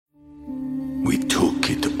We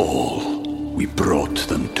took it all. We brought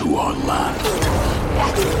them to our land.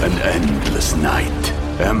 An endless night,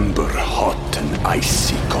 ember hot and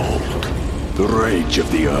icy cold. The rage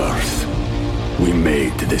of the earth. We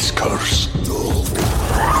made this curse.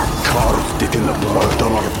 Carved it in the blood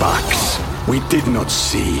on our backs. We did not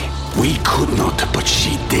see. We could not, but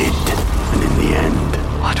she did. And in the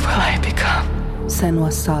end... What will I become?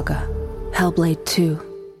 Senua's Saga. Hellblade 2.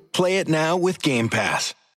 Play it now with Game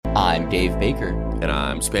Pass. I'm Dave Baker. And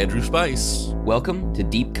I'm Spandrew Spice. Welcome to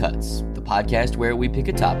Deep Cuts, the podcast where we pick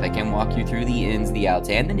a topic and walk you through the ins, the outs,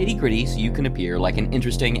 and the nitty-gritty so you can appear like an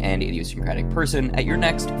interesting and idiosyncratic person at your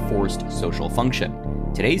next forced social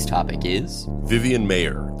function. Today's topic is... Vivian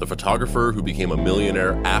Maier, the photographer who became a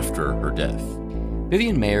millionaire after her death.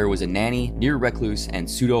 Vivian Maier was a nanny, near recluse, and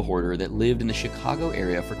pseudo-hoarder that lived in the Chicago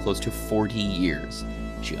area for close to 40 years.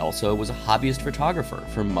 She also was a hobbyist photographer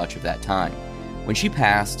for much of that time. When she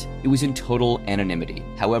passed, it was in total anonymity.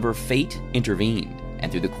 However, fate intervened,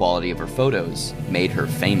 and through the quality of her photos, made her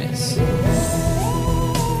famous.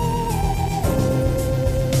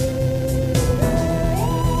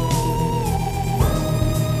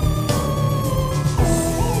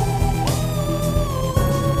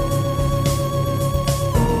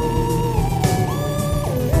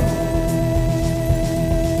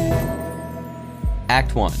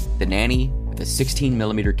 Act 1, The Nanny with a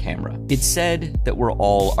 16mm camera. It's said that we're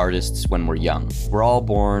all artists when we're young. We're all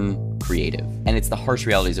born creative, and it's the harsh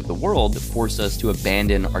realities of the world that force us to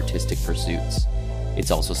abandon artistic pursuits.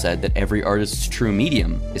 It's also said that every artist's true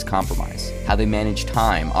medium is compromise, how they manage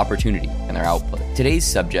time, opportunity, and their output. Today's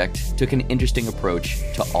subject took an interesting approach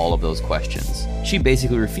to all of those questions. She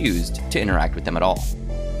basically refused to interact with them at all.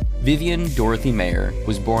 Vivian Dorothy Maier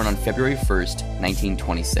was born on February 1st,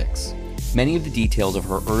 1926. Many of the details of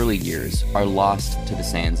her early years are lost to the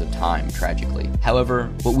sands of time, tragically. However,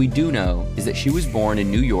 what we do know is that she was born in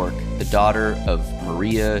New York, the daughter of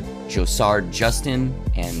Maria Jossard Justin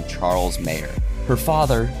and Charles Maier. Her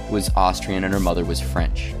father was Austrian and her mother was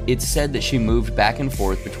French. It's said that she moved back and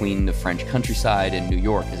forth between the French countryside and New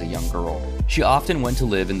York as a young girl. She often went to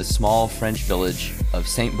live in the small French village of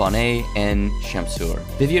Saint-Bonnet and Champsaur.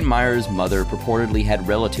 Vivian Maier's mother purportedly had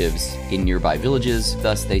relatives in nearby villages,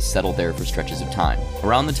 thus they settled there for stretches of time.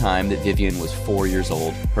 Around the time that Vivian was 4 years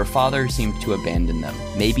old, her father seemed to abandon them.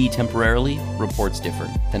 Maybe temporarily, reports differ.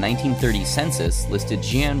 The 1930 census listed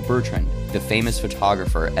Jean Bertrand, the famous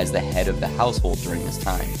photographer, as the head of the household during this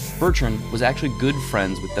time. Bertrand was actually good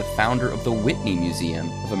friends with the founder of the Whitney Museum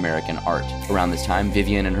of American Art. Around this time,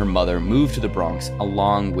 Vivian and her mother moved to the Bronx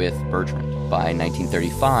along with Bertrand. By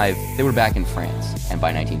 1935, they were back in France, and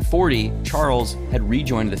by 1940, Charles had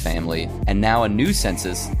rejoined the family, and now a new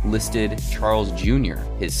census listed Charles Jr.,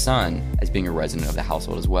 his son, as being a resident of the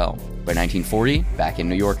household as well. By 1940, back in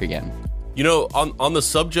New York again. You know, on the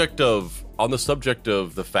subject of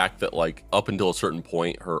the fact that, like, up until a certain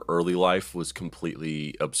point, her early life was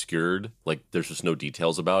completely obscured, like, there's just no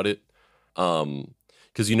details about it.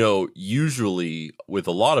 Because, you know, usually with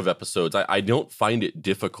a lot of episodes, I don't find it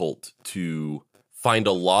difficult to find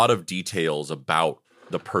a lot of details about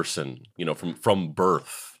the person, you know, from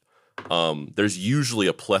birth. There's usually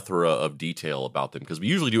a plethora of detail about them because we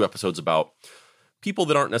usually do episodes about people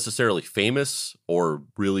that aren't necessarily famous or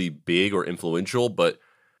really big or influential, but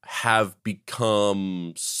have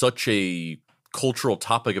become such a cultural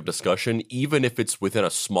topic of discussion, even if it's within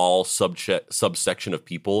a small subsection of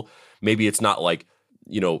people. Maybe it's not like,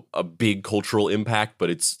 you know, a big cultural impact,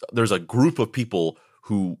 but there's a group of people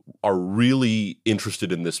who are really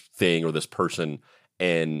interested in this thing or this person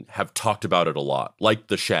and have talked about it a lot, like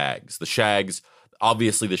the Shags. The Shags,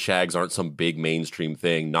 obviously the Shags aren't some big mainstream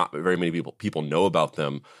thing. Not very many people know about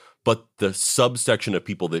them, but the subsection of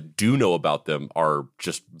people that do know about them are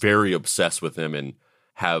just very obsessed with them and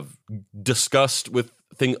have discussed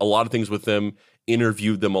a lot of things with them,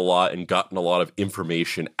 interviewed them a lot, and gotten a lot of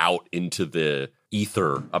information out into the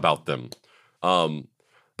ether about them.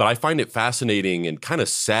 But I find it fascinating and kind of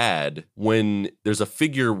sad when there's a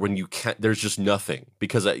figure when there's just nothing,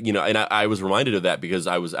 because, you know, and I was reminded of that because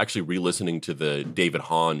I was actually re-listening to the David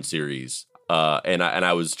Hahn series, and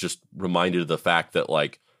I was just reminded of the fact that,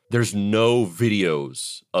 like, there's no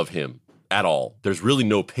videos of him at all. There's really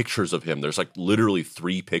no pictures of him. There's like literally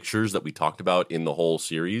 3 pictures that we talked about in the whole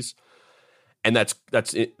series, and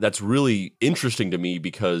that's really interesting to me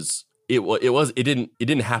because it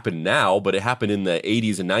didn't happen now, but it happened in the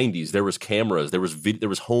 80s and 90s. There was cameras, there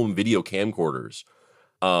was home video camcorders.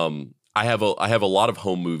 I have a lot of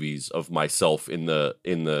home movies of myself in the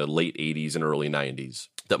late 80s and early 90s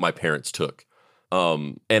that my parents took.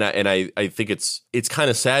 I think it's kind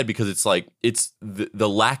of sad because it's like it's the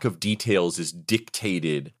lack of details is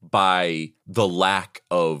dictated by the lack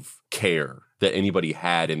of care that anybody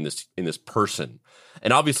had in this person.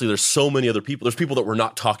 And obviously there's so many other people. There's people that we're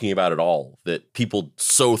not talking about at all, that people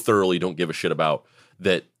so thoroughly don't give a shit about,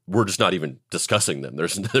 that we're just not even discussing them.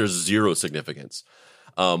 There's zero significance.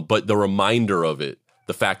 But the reminder of it,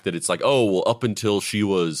 the fact that it's like, oh, well, up until she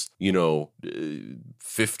was,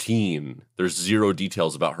 15, there's zero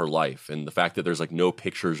details about her life. And the fact that there's like no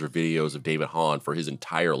pictures or videos of David Hahn for his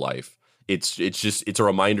entire life. It's a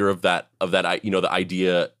reminder of that, the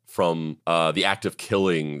idea from the act of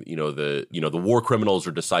killing, the war criminals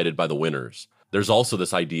are decided by the winners. There's also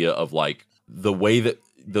this idea of like the way that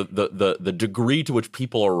the degree to which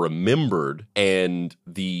people are remembered and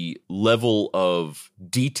the level of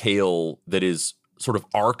detail that is sort of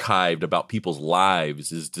archived about people's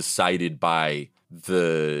lives is decided by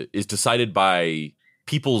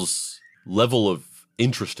people's level of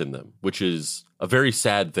interest in them, which is a very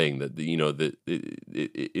sad thing. That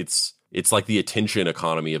it's like the attention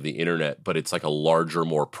economy of the internet, but it's like a larger,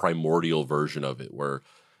 more primordial version of it, where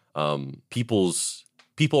people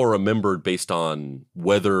are remembered based on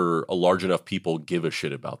whether a large enough people give a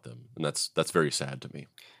shit about them, and that's very sad to me.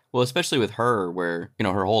 Well, especially with her, where,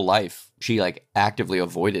 her whole life, she like actively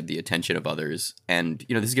avoided the attention of others. And,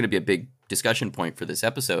 this is going to be a big discussion point for this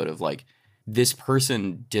episode of like, this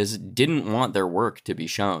person didn't want their work to be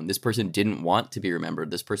shown. This person didn't want to be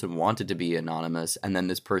remembered. This person wanted to be anonymous. And then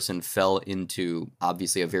this person fell into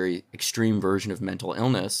obviously a very extreme version of mental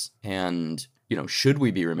illness. And, should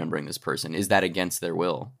we be remembering this person? Is that against their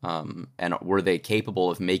will? And were they capable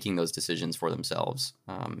of making those decisions for themselves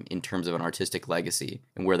in terms of an artistic legacy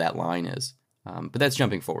and where that line is? But that's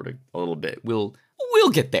jumping forward a little bit. We'll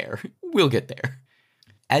get there. We'll get there.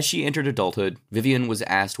 As she entered adulthood, Vivian was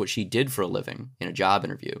asked what she did for a living in a job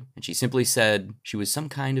interview, and she simply said she was some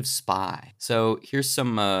kind of spy. So here's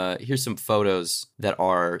some photos that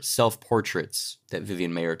are self-portraits that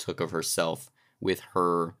Vivian Maier took of herself with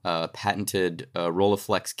her patented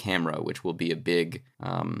Rolleiflex camera, which will be a big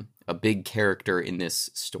character in this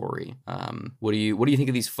story. What do you think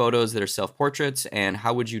of these photos that are self-portraits, and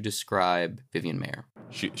how would you describe Vivian Maier?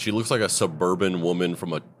 She looks like a suburban woman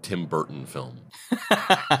from a Tim Burton film.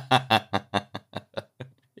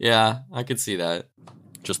 Yeah, I could see that.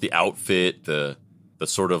 Just the outfit, the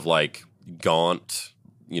sort of like gaunt,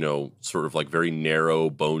 sort of like very narrow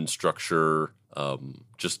bone structure.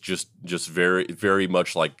 Just very, very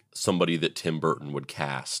much like somebody that Tim Burton would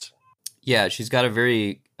cast. Yeah, she's got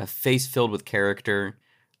a face filled with character.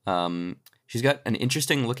 She's got an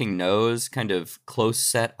interesting looking nose, kind of close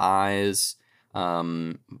set eyes,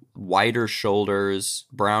 wider shoulders,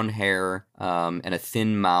 brown hair, and a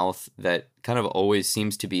thin mouth that kind of always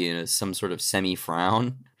seems to be in some sort of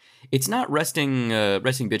semi-frown. It's not resting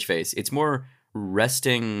bitch face. It's more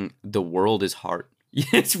resting the world is hard.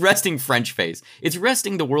 It's resting French face. It's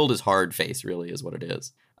resting the world is hard face, really, is what it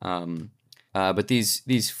is. But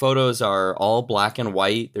these photos are all black and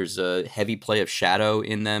white. There's a heavy play of shadow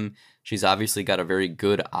in them. She's obviously got a very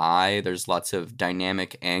good eye. There's lots of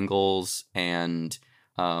dynamic angles and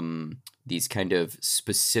this kind of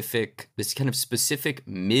specific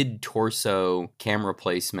mid-torso camera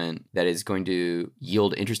placement that is going to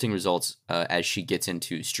yield interesting results as she gets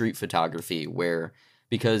into street photography, where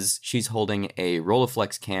because she's holding a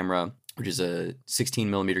Rolleiflex camera, which is a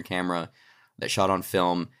 16mm camera that shot on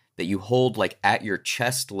film, that you hold like at your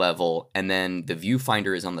chest level, and then the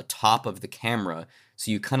viewfinder is on the top of the camera.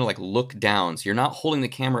 So you kind of like look down. So you're not holding the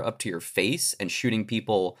camera up to your face and shooting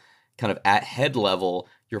people kind of at head level.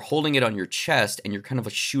 You're holding it on your chest and you're kind of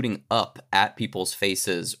like shooting up at people's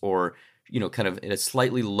faces, or, kind of at a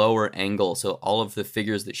slightly lower angle. So all of the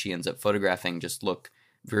figures that she ends up photographing just look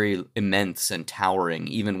very immense and towering,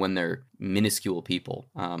 even when they're minuscule people,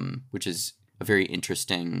 which is a very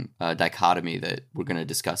interesting dichotomy that we're going to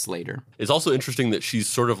discuss later. It's also interesting that she's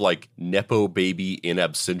sort of like Nepo baby in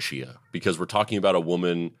absentia, because we're talking about a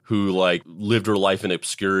woman who like lived her life in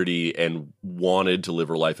obscurity and wanted to live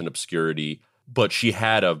her life in obscurity, but she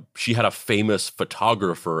had a famous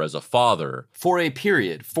photographer as a father for a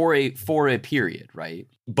period, right?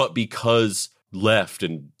 But because left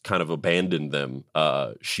and kind of abandoned them,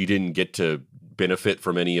 she didn't get to benefit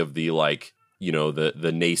from any of the like,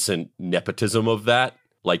 the nascent nepotism of that,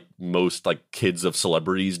 like most like kids of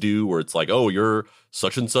celebrities do, where it's like, oh, you're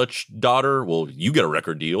such and such daughter, well, you get a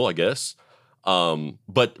record deal, I guess.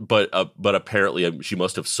 But apparently she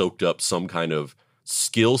must have soaked up some kind of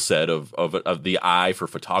skill set of the eye for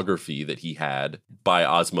photography that he had by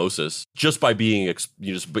osmosis, just by being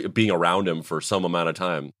being around him for some amount of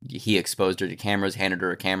time. He exposed her to cameras, handed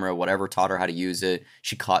her a camera, whatever, taught her how to use it.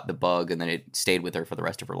 She caught the bug, and then it stayed with her for the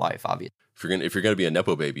rest of her life, obviously. If you're gonna be a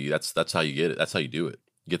nepo baby, that's how you get it. That's how you do it.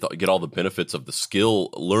 You get all the benefits of the skill,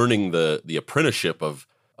 learning the apprenticeship of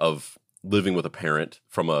living with a parent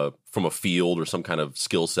from a field or some kind of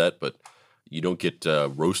skill set, but you don't get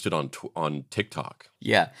roasted on TikTok.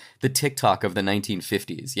 Yeah, the TikTok of the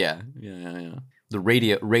 1950s. Yeah. The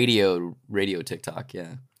radio TikTok.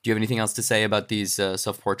 Yeah. Do you have anything else to say about these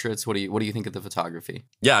self-portraits? What do you think of the photography?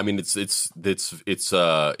 Yeah, I mean it's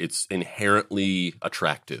inherently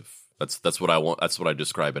attractive. That's what I want. That's what I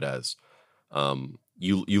describe it as.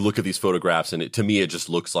 You look at these photographs, and to me it just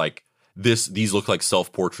looks like these look like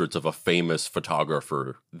self-portraits of a famous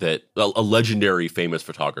photographer, a legendary famous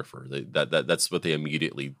photographer. That's what they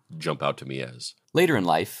immediately jump out to me as. Later in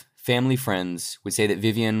life, family friends would say that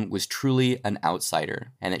Vivian was truly an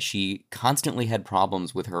outsider and that she constantly had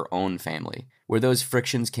problems with her own family. Where those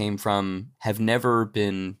frictions came from have never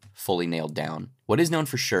been fully nailed down. What is known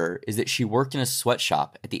for sure is that she worked in a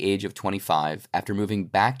sweatshop at the age of 25 after moving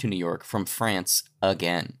back to New York from France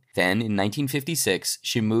again. Then, in 1956,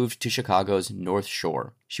 she moved to Chicago's North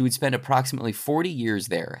Shore. She would spend approximately 40 years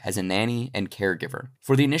there as a nanny and caregiver.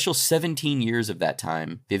 For the initial 17 years of that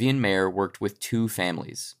time, Vivian Maier worked with two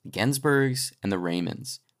families, the Gensburgs and the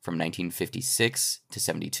Raymonds, from 1956 to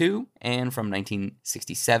 72 and from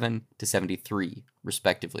 1967 to 73,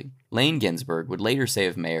 respectively. Lane Gensburg would later say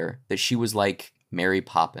of Maier that she was like Mary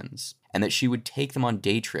Poppins, and that she would take them on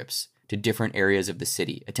day trips to different areas of the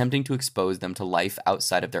city, attempting to expose them to life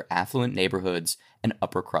outside of their affluent neighborhoods and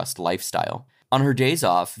upper-crust lifestyle. On her days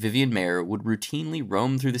off, Vivian Maier would routinely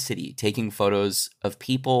roam through the city, taking photos of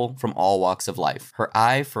people from all walks of life. Her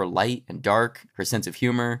eye for light and dark, her sense of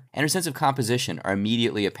humor, and her sense of composition are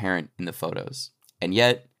immediately apparent in the photos. And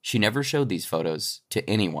yet, she never showed these photos to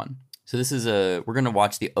anyone. So we're going to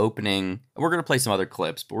watch the opening. We're going to play some other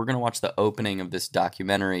clips, but we're going to watch the opening of this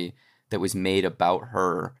documentary that was made about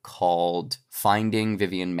her called Finding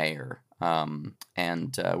Vivian Maier.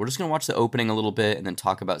 And we're just going to watch the opening a little bit and then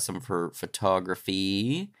talk about some of her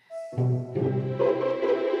photography.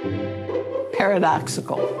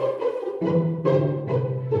 Paradoxical.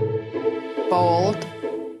 Bold.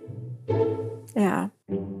 Yeah.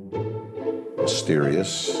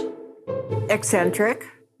 Mysterious. Eccentric.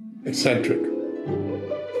 Eccentric.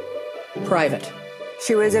 Private.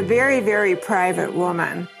 She was a very, very private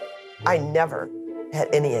woman. I never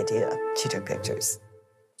had any idea she took pictures.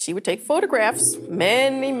 She would take photographs,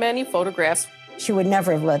 many, many photographs. She would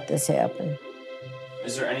never have let this happen.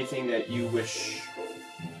 Is there anything that you wish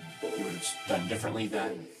you would have done differently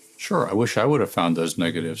then? Sure, I wish I would have found those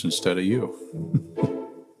negatives instead of you.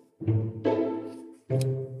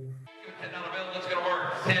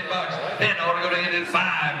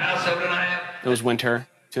 It was winter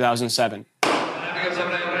 2007.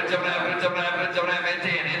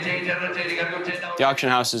 The auction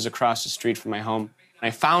house is across the street from my home.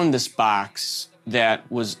 I found this box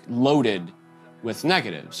that was loaded with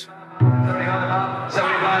negatives.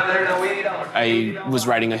 I was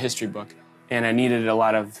writing a history book, and I needed a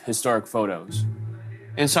lot of historic photos.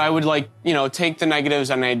 And so I would, take the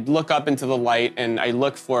negatives, and I'd look up into the light, and I'd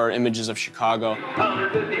look for images of Chicago.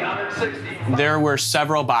 150, 160. There were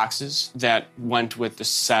several boxes that went with the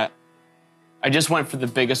set. I just went for the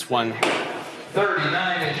biggest one.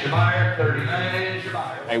 39-inch buyer, 39-inch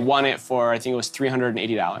buyer. I won it for, I think it was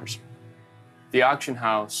 $380. The auction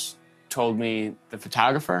house told me the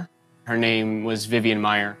photographer, her name was Vivian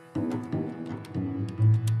Maier.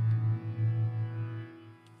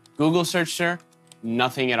 Google searched her,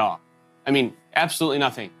 nothing at all. I mean, absolutely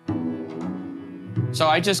nothing. So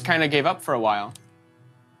I just kind of gave up for a while.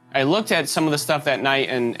 I looked at some of the stuff that night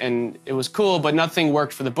and it was cool, but nothing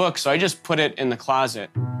worked for the book, so I just put it in the closet.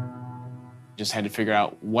 Just had to figure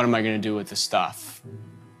out, what am I going to do with this stuff?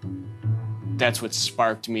 That's what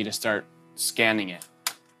sparked me to start scanning it.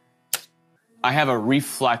 I have a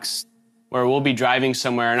reflex where we'll be driving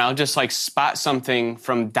somewhere and I'll just spot something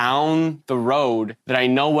from down the road that I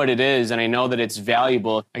know what it is and I know that it's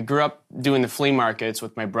valuable. I grew up doing the flea markets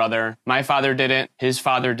with my brother. My father did it. His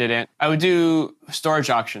father did it. I would do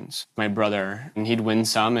storage auctions with my brother, and he'd win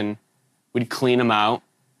some and we'd clean them out.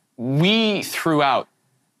 We threw out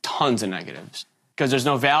tons of negatives because there's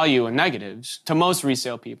no value in negatives to most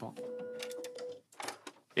resale people.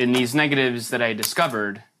 In these negatives that I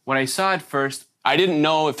discovered, what I saw at first, I didn't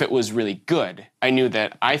know if it was really good. I knew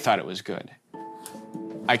that I thought it was good.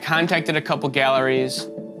 I contacted a couple galleries.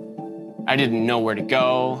 I didn't know where to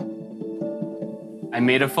go. I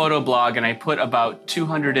made a photo blog and I put about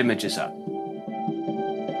 200 images up.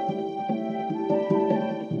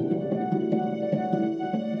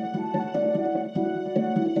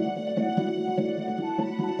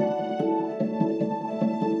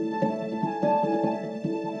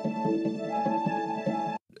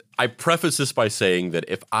 I preface this by saying that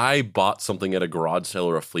if I bought something at a garage sale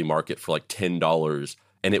or a flea market for like $10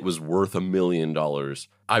 and it was worth $1 million,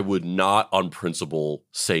 I would not on principle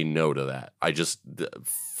say no to that. I just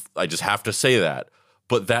have to say that.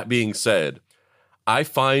 But that being said, I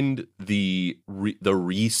find the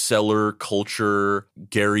reseller culture,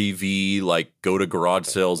 Gary V, like go to garage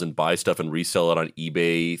sales and buy stuff and resell it on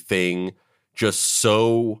eBay thing just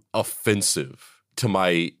so offensive to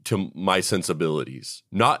my sensibilities.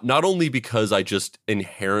 Not only because I just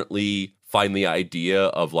inherently find the idea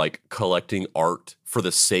of like collecting art for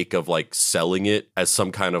the sake of like selling it as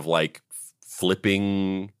some kind of like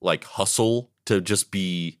flipping like hustle to just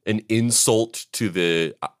be an insult to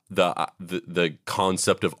the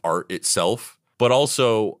concept of art itself, but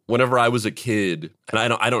also whenever I was a kid,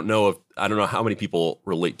 and I don't know how many people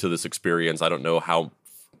relate to this experience. I don't know how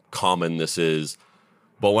common this is.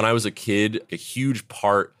 But when I was a kid, a huge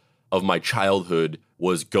part of my childhood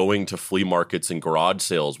was going to flea markets and garage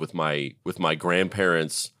sales with my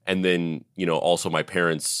grandparents, and then, you know, also my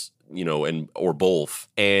parents, you know, or both.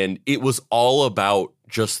 And it was all about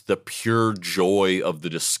just the pure joy of the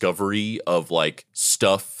discovery of like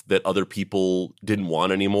stuff that other people didn't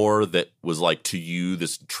want anymore, that was like to you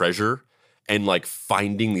this treasure, and like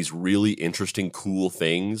finding these really interesting, cool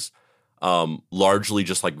things. Largely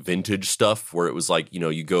just like vintage stuff where it was like, you know,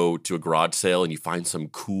 you go to a garage sale and you find some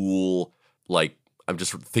cool, like, I'm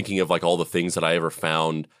just thinking of like all the things that I ever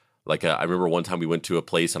found. Like I remember one time we went to a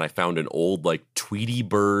place and I found an old like Tweety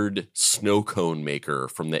Bird snow cone maker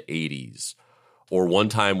from the 80s. Or one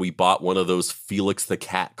time we bought one of those Felix the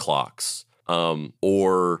Cat clocks.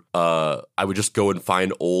 Or I would just go and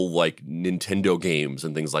find old like Nintendo games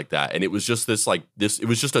and things like that. And it was just it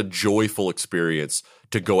was just a joyful experience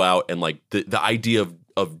to go out and like the idea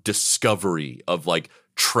of discovery of like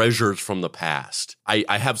treasures from the past.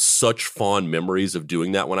 I have such fond memories of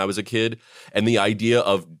doing that when I was a kid. And the idea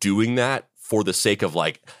of doing that for the sake of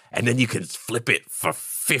like, and then you can flip it for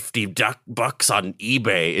 $50 on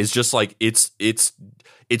eBay is just like, it's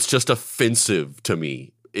just offensive to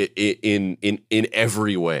me. In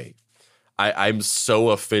every way. I'm so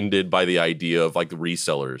offended by the idea of like the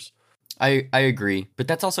resellers. I agree, but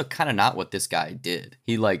that's also kind of not what this guy did.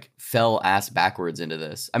 He like fell ass backwards into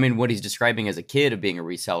this. I mean, what he's describing as a kid of being a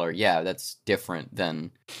reseller, yeah, that's different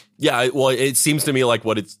than. Yeah, well, it seems to me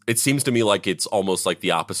like it's almost like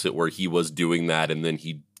the opposite, where he was doing that and then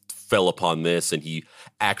he fell upon this and he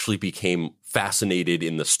actually became fascinated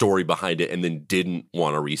in the story behind it and then didn't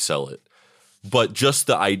want to resell it. But just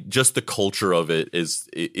the culture of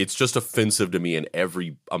it's just offensive to me in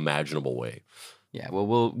every imaginable way. Yeah,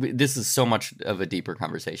 well, this is so much of a deeper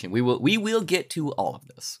conversation. We will get to all of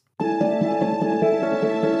this.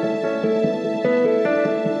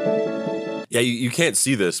 Yeah, you can't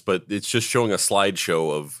see this, but it's just showing a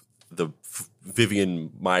slideshow of the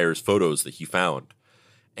Vivian Myers photos that he found.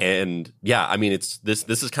 And yeah, I mean, this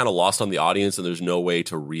is kind of lost on the audience, and there's no way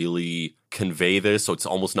to really convey this, so it's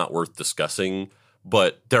almost not worth discussing.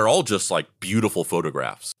 But they're all just like beautiful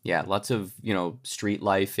photographs. Yeah, lots of, you know, street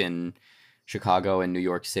life in Chicago and New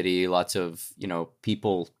York City, lots of, you know,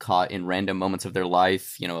 people caught in random moments of their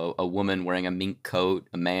life, you know, a woman wearing a mink coat,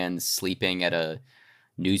 a man sleeping at a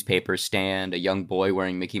newspaper stand, a young boy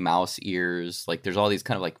wearing Mickey Mouse ears. Like there's all these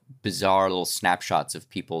kind of like bizarre little snapshots of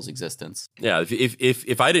people's existence. Yeah,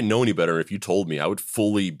 if I didn't know any better, if you told me, I would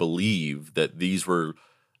fully believe that these were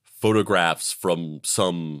photographs from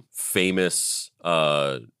some famous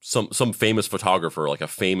some famous photographer, like a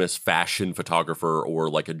famous fashion photographer or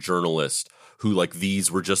like a journalist who like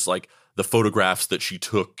these were just like the photographs that she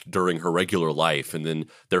took during her regular life, and then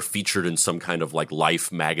they're featured in some kind of like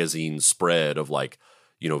Life magazine spread of like,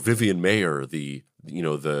 you know, Vivian Mayer, the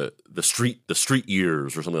street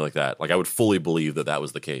years or something like that. Like I would fully believe that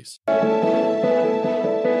was the case. I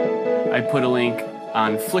put a link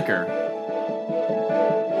on Flickr.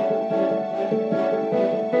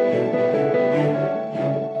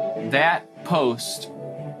 That post,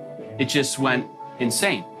 it just went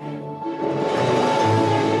insane.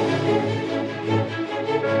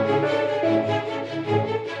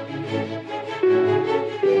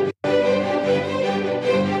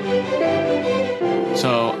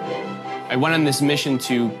 So I went on this mission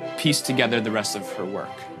to piece together the rest of her work.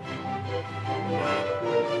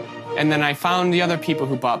 And then I found the other people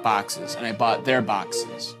who bought boxes, and I bought their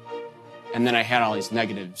boxes. And then I had all these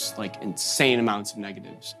negatives, like insane amounts of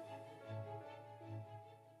negatives.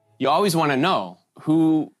 You always want to know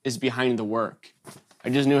who is behind the work. I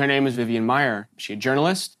just knew her name was Vivian Maier. Is she a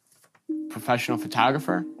journalist? Professional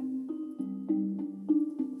photographer?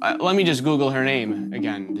 Let me just Google her name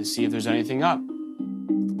again to see if there's anything up.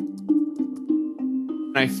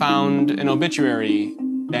 I found an obituary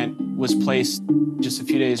that was placed just a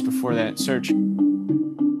few days before that search.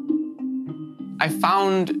 I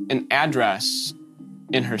found an address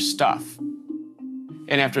in her stuff.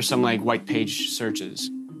 And after some like white page searches,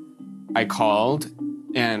 I called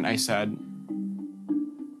and I said,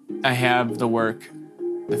 I have the work,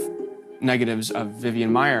 the negatives of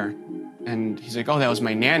Vivian Maier. And he's like, oh, that was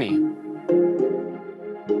my nanny.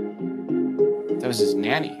 That was his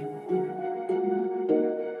nanny.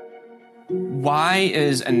 Why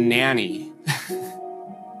is a nanny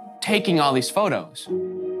taking all these photos?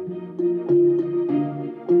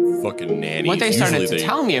 Fucking nannies. What they started to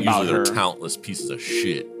tell me about her, they're talentless pieces of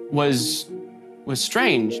shit, was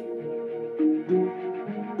strange.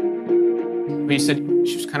 But he said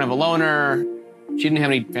she was kind of a loner. She didn't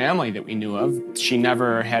have any family that we knew of. She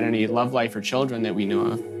never had any love life or children that we knew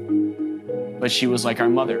of. But she was like our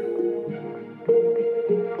mother.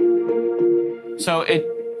 So it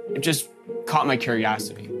just caught my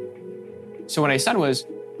curiosity. So what I said was,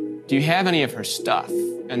 do you have any of her stuff?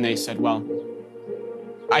 And they said, well,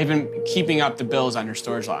 I've been keeping up the bills on her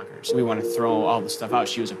storage lockers. We want to throw all the stuff out.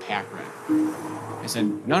 She was a pack rat. I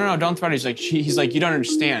said, no, don't throw it. He's like, you don't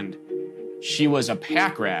understand. She was a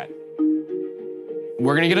pack rat.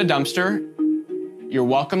 We're going to get a dumpster. You're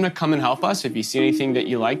welcome to come and help us. If you see anything that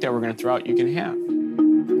you like that we're going to throw out, you can have.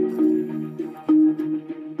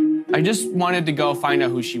 I just wanted to go find out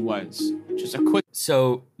who she was. Just a quick.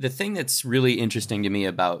 So the thing that's really interesting to me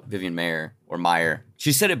about Vivian Maier,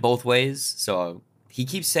 she said it both ways. So he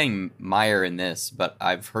keeps saying Maier in this, but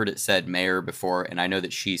I've heard it said Maier before. And I know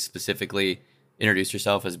that she specifically introduced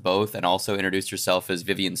herself as both and also introduced herself as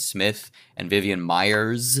Vivian Smith and Vivian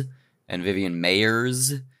Myers and Vivian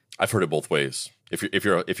Mayers. I've heard it both ways. If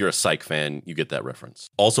you're a Psych fan, you get that reference.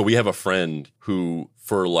 Also, we have a friend who,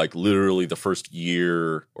 for like literally the first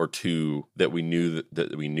year or two that we knew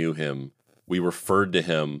him, we referred to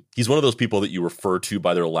him. He's one of those people that you refer to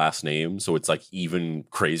by their last name, so it's like even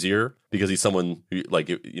crazier because he's someone who, like,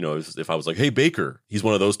 you know, if I was like, "Hey Baker," he's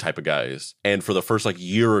one of those type of guys. And for the first like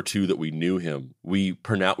year or two that we knew him, we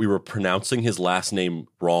were pronouncing his last name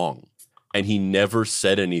wrong, and he never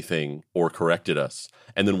said anything or corrected us.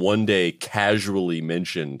 And then one day casually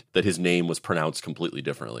mentioned that his name was pronounced completely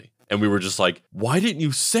differently. And we were just like, why didn't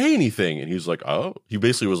you say anything? And he was like, oh, he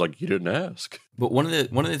basically was like, you didn't ask. But one of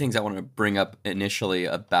the things I want to bring up initially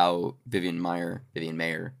about Vivian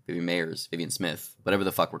Smith, whatever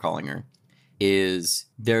the fuck we're calling her, is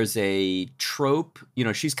there's a trope, you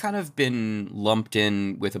know, she's kind of been lumped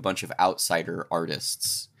in with a bunch of outsider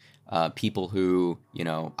artists. People who, you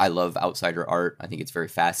know, I love outsider art. I think it's very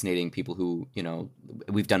fascinating. People who, you know,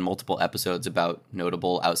 we've done multiple episodes about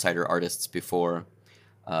notable outsider artists before.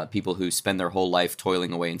 People who spend their whole life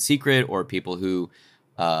toiling away in secret, or people who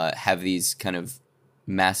have these kind of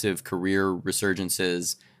massive career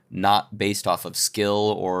resurgences not based off of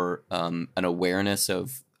skill or an awareness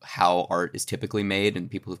of how art is typically made, and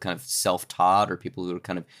people who kind of self-taught, or people who are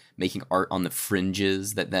kind of making art on the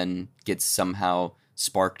fringes that then gets somehow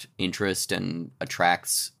sparked interest and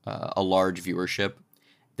attracts a large viewership.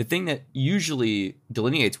 The thing that usually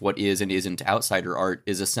delineates what is and isn't outsider art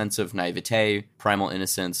is a sense of naivete, primal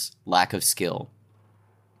innocence, lack of skill.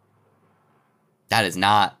 That is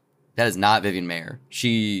not Vivian Maier.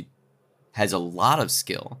 She has a lot of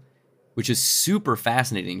skill, which is super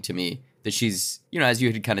fascinating to me, that she's, you know, as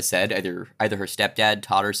you had kind of said, either her stepdad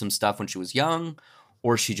taught her some stuff when she was young,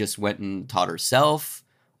 or she just went and taught herself.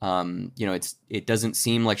 You know, it doesn't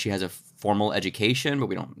seem like she has a formal education, but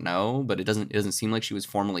we don't know. But it doesn't seem like she was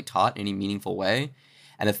formally taught in any meaningful way.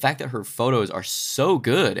 And the fact that her photos are so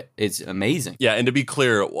good, it's amazing. Yeah, and to be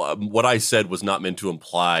clear, what I said was not meant to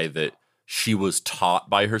imply that she was taught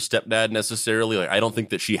by her stepdad necessarily. Like, I don't think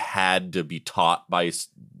that she had to be taught by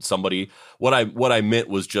somebody. What I meant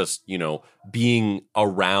was just, you know, being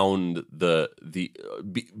around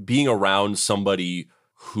being around somebody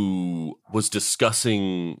who was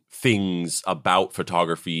discussing things about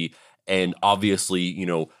photography and obviously, you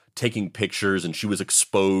know, taking pictures, and she was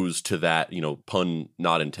exposed to that, you know, pun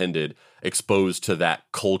not intended, exposed to that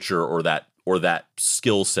culture or that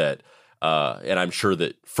skill set. And I'm sure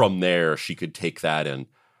that from there she could take that and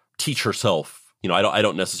teach herself. You know, I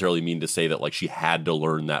don't necessarily mean to say that like she had to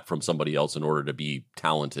learn that from somebody else in order to be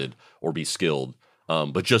talented or be skilled.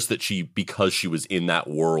 But just that because she was in that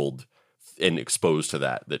world and exposed to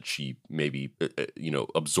that she maybe,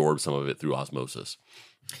 absorbed some of it through osmosis.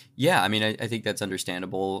 Yeah, I mean, I think that's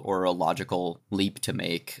understandable or a logical leap to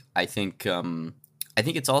make. I think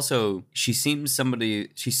it's also, she seems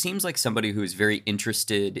like somebody who's very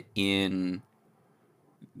interested in,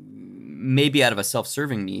 maybe out of a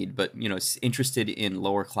self-serving need, but, interested in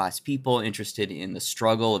lower class people, interested in the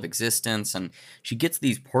struggle of existence. And she gets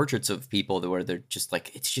these portraits of people where they're just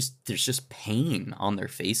like, there's just pain on their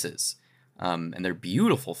faces. And they're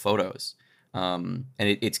beautiful photos. And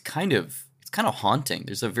it's kind of haunting.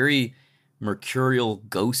 There's a very mercurial,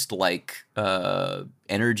 ghost-like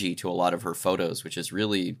energy to a lot of her photos, which is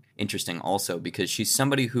really interesting also because she's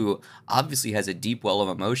somebody who obviously has a deep well of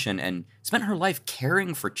emotion and spent her life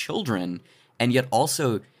caring for children, and yet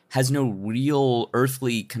also has no real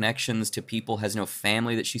earthly connections to people, has no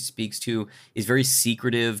family that she speaks to, is very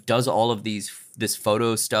secretive, does all of this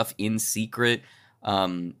photo stuff in secret.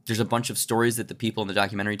 There's a bunch of stories that the people in the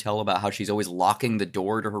documentary tell about how she's always locking the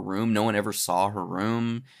door to her room. No one ever saw her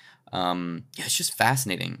room. It's just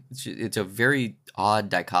fascinating. It's a very odd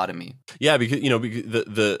dichotomy. Yeah, because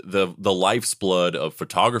the life's blood of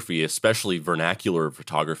photography, especially vernacular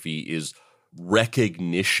photography, is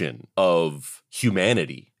recognition of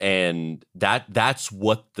humanity, and that's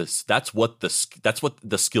what the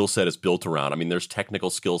skill set is built around. I mean, there's technical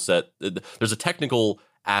skill set. There's a technical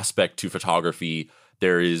aspect to photography.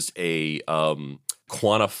 There is a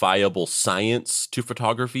quantifiable science to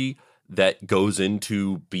photography that goes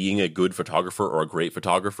into being a good photographer or a great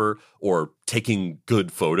photographer or taking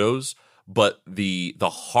good photos. But the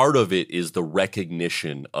heart of it is the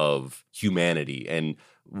recognition of humanity. And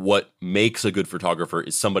what makes a good photographer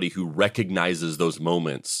is somebody who recognizes those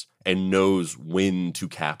moments and knows when to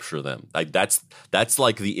capture them. Like that's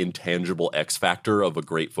like the intangible X factor of a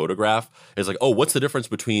great photograph. It's like, oh, what's the difference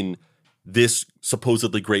between this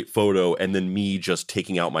supposedly great photo and then me just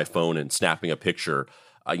taking out my phone and snapping a picture?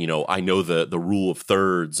 I know the rule of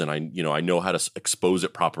thirds, and I know how to expose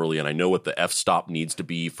it properly, and I know what the f-stop needs to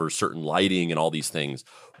be for certain lighting and all these things.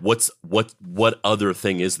 What other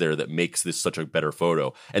thing is there that makes this such a better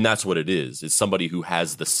photo? And that's what it is. It's somebody who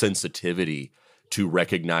has the sensitivity to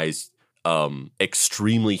recognize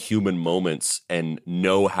extremely human moments and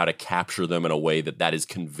know how to capture them in a way that is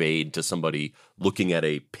conveyed to somebody looking at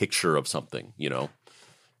a picture of something,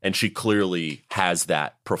 And she clearly has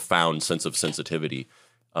that profound sense of sensitivity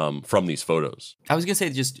from these photos. I was going to say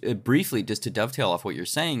just briefly, just to dovetail off what you're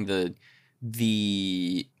saying,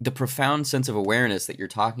 the profound sense of awareness that you're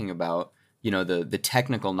talking about, the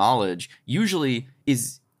technical knowledge usually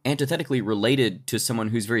is antithetically related to someone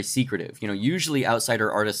who's very secretive. Usually outsider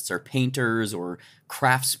artists are painters or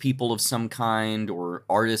craftspeople of some kind, or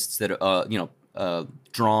artists that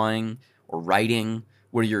drawing or writing,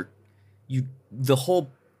 where the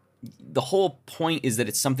whole point is that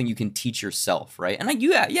it's something you can teach yourself, right? And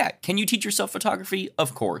can you teach yourself photography?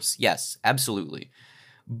 Of course, yes, absolutely.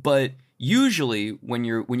 But usually when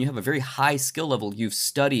you have a very high skill level, you've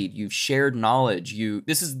studied, you've shared knowledge,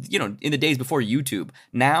 this is, in the days before YouTube.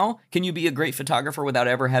 Now, can you be a great photographer without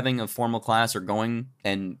ever having a formal class or going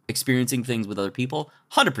and experiencing things with other people?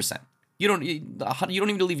 100%. You don't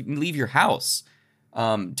even leave your house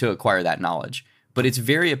to acquire that knowledge. But it's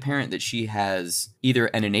very apparent that she has either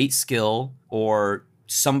an innate skill or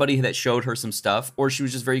somebody that showed her some stuff, or she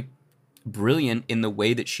was just very brilliant in the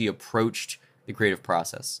way that she approached the creative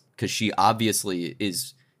process, because she obviously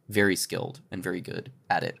is very skilled and very good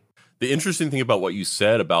at it. The interesting thing about what you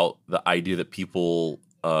said about the idea that people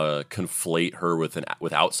conflate her with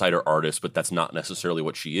outsider artists, but that's not necessarily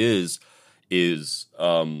what she is this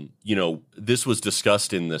was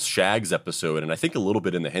discussed in the Shags episode, and I think a little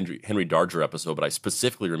bit in the Henry Darger episode, but I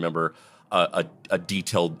specifically remember a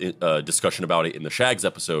detailed discussion about it in the Shags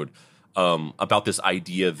episode, about this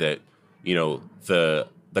idea that,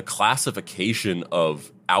 the classification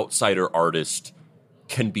of outsider artist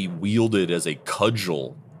can be wielded as a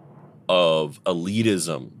cudgel of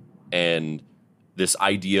elitism and this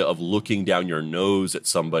idea of looking down your nose at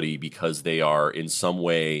somebody because they are in some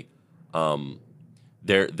way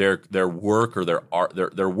their work or their art,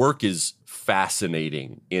 their work is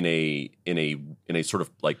fascinating in a sort of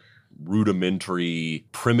like rudimentary,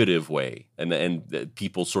 primitive way, and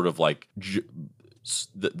people sort of like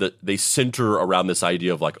they center around this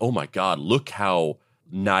idea of like, oh my God, look how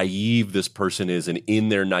naive this person is, and in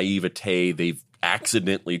their naivete, they've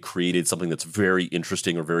accidentally created something that's very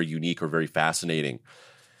interesting or very unique or very fascinating.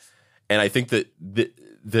 And I think that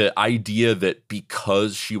the idea that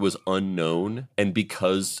because she was unknown and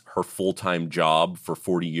because her full-time job for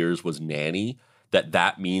 40 years was nanny,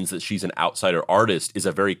 that means that she's an outsider artist is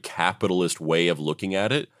a very capitalist way of looking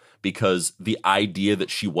at it. because the idea that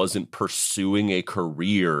she wasn't pursuing a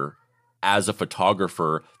career as a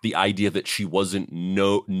photographer, the idea that she wasn't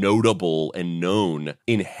notable and known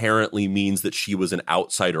inherently means that she was an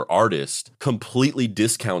outsider artist, completely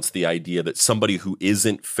discounts the idea that somebody who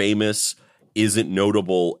isn't famous, isn't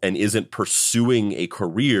notable, and isn't pursuing a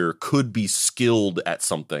career could be skilled at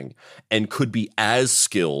something and could be as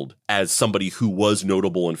skilled as somebody who was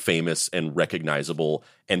notable and famous and recognizable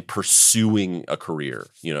and pursuing a career,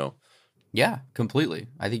 you know? Yeah, completely.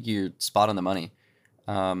 I think you're spot on the money.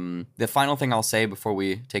 The final thing I'll say before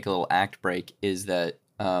we take a little act break is that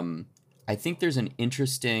I think there's an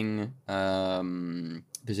interesting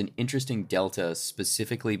delta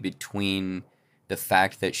specifically between the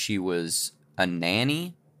fact that she was a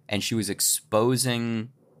nanny and she was exposing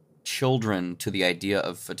children to the idea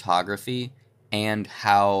of photography and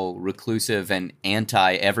how reclusive and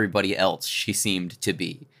anti everybody else she seemed to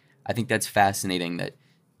be. I think that's fascinating that,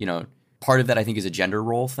 you know, part of that I think is a gender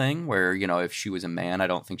role thing where, you know, if she was a man, I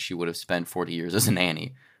don't think she would have spent 40 years as a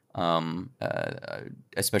nanny.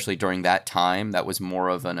 Especially during that time, that was more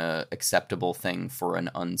of an acceptable thing for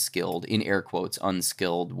an unskilled, in air quotes,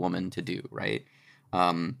 unskilled woman to do, right?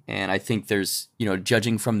 And I think there's, you know,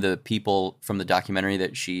 judging from the people from the documentary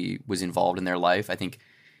that she was involved in their life, I think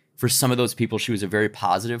for some of those people, she was a very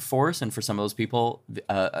positive force, and for some of those people,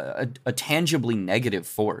 a tangibly negative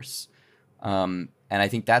force. And I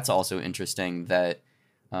think that's also interesting that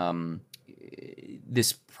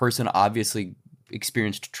this person obviously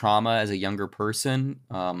experienced trauma as a younger person.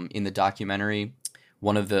 In the documentary,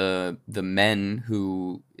 one of the men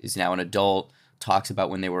who is now an adult talks about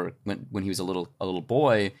when he was a little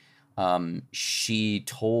boy. She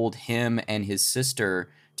told him and his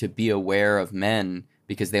sister to be aware of men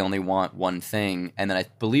because they only want one thing. And then I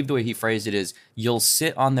believe the way he phrased it is, you'll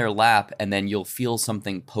sit on their lap and then you'll feel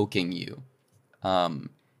something poking you. And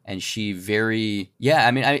she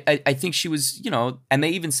I think she was, you know, and they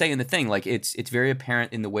even say in the thing, like, it's very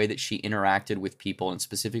apparent in the way that she interacted with people and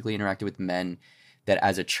specifically interacted with men that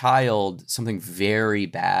as a child, something very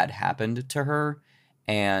bad happened to her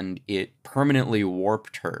and it permanently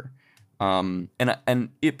warped her. And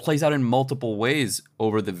it plays out in multiple ways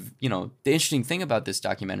over the interesting thing about this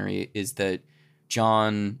documentary is that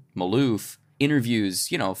John Maloof interviews,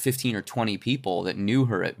 15 or 20 people that knew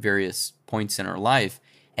her at various points in her life.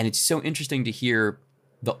 And it's so interesting to hear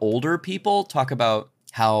the older people talk about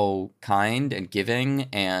how kind and giving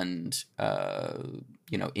and,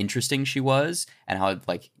 interesting she was, and how,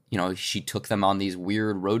 she took them on these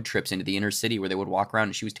weird road trips into the inner city where they would walk around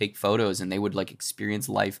and she would take photos and they would, experience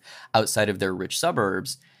life outside of their rich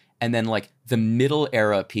suburbs. And then, the middle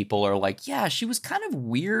era people are like, yeah, she was kind of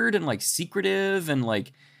weird and, secretive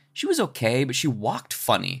and, she was okay, but she walked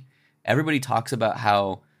funny. Everybody talks about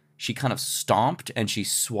how she kind of stomped and she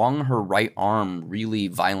swung her right arm really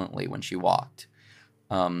violently when she walked.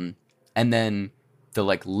 And then the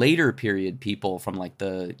later period people from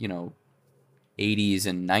the 80s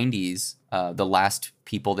and 90s, the last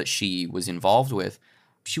people that she was involved with,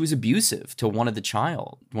 she was abusive to one of the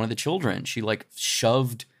children. She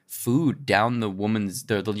shoved food down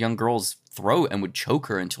the young girl's throat and would choke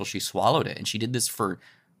her until she swallowed it. And she did this for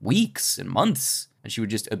weeks and months, and she would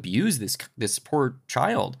just abuse this poor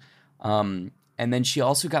child. And then she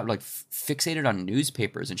also got fixated on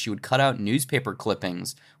newspapers, and she would cut out newspaper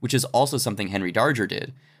clippings, which is also something Henry Darger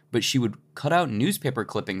did. But she would cut out newspaper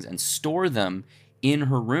clippings and store them in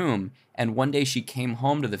her room. And one day she came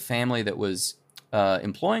home to the family that was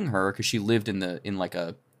employing her, because she lived in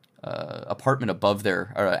a apartment above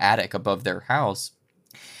or attic above their house.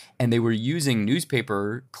 And they were using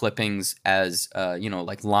newspaper clippings as,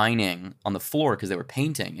 lining on the floor because they were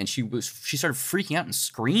painting. And she started freaking out and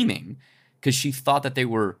screaming because she thought that they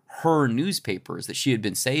were her newspapers that she had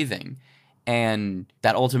been saving. And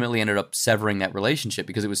that ultimately ended up severing that relationship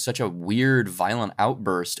because it was such a weird, violent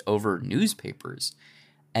outburst over newspapers.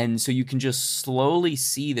 And so you can just slowly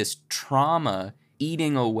see this trauma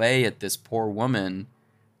eating away at this poor woman.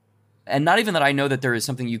 And not even that I know that there is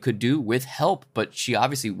something you could do with help, but she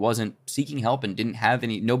obviously wasn't seeking help and didn't have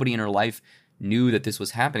nobody in her life knew that this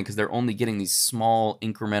was happening because they're only getting these small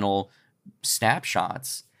incremental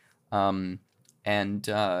snapshots.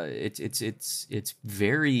 It's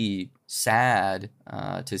very sad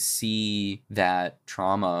to see that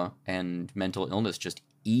trauma and mental illness just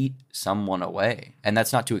eat someone away. And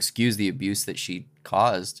that's not to excuse the abuse that she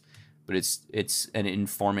caused, but it's an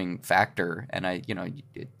informing factor. And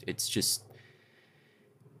it's just,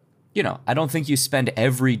 I don't think you spend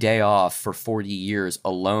every day off for 40 years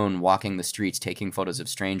alone walking the streets taking photos of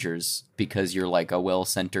strangers because you're a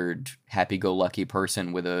well-centered, happy-go-lucky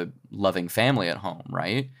person with a loving family at home,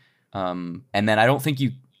 right? And then I don't think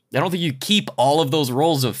you keep all of those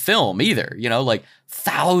rolls of film either, you know, like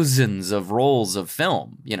thousands of rolls of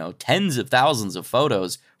film, you know, tens of thousands of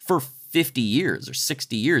photos for 50 years or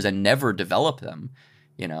 60 years and never develop them,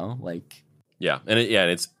 you know, like. Yeah. And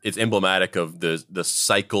it's emblematic of the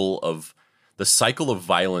cycle of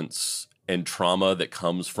violence and trauma that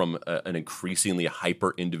comes from an increasingly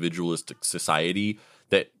hyper individualistic society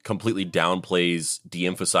that completely downplays,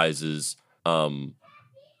 de-emphasizes,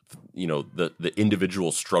 you know, the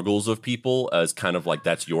individual struggles of people as kind of like,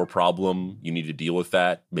 that's your problem. You need to deal with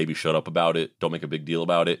that. Maybe shut up about it. Don't make a big deal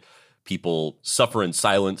about it. People suffer in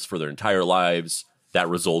silence for their entire lives. That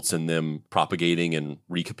results in them propagating and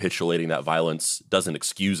recapitulating that violence. Doesn't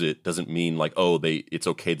excuse it. Doesn't mean like, oh, it's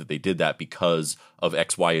okay that they did that because of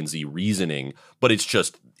X, Y, and Z reasoning. But it's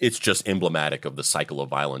just emblematic of the cycle of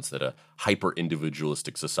violence that a hyper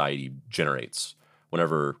individualistic society generates.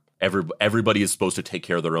 Whenever everybody is supposed to take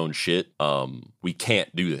care of their own shit, we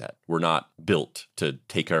can't do that. We're not built to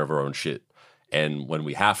take care of our own shit. And when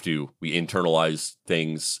we have to, we internalize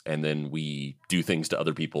things and then we do things to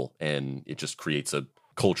other people. And it just creates a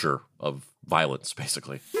culture of violence,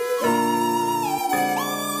 basically.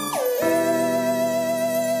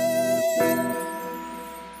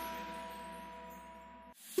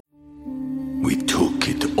 We took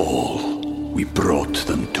it all. We brought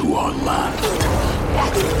them to our land.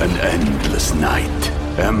 An endless night,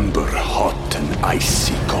 ember hot and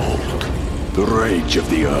icy cold. The rage of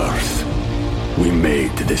the earth. We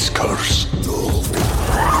made this curse.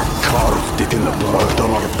 Carved it in the blood on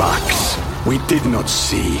our backs. We did not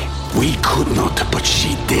see. We could not, but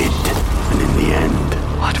she did. And in the end,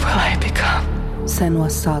 what will I become?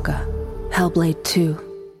 Senua's Saga. Hellblade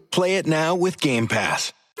 2. Play it now with Game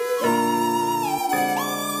Pass.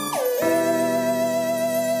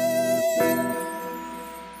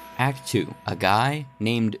 Act 2. A guy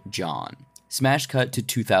named John. Smash cut to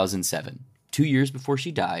 2007. 2 years before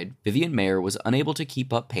she died, Vivian Maier was unable to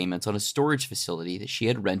keep up payments on a storage facility that she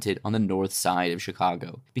had rented on the north side of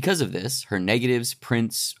Chicago. Because of this, her negatives,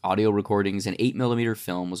 prints, audio recordings, and 8mm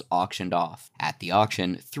film was auctioned off. At the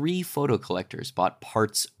auction, 3 photo collectors bought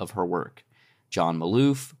parts of her work: John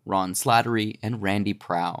Maloof, Ron Slattery, and Randy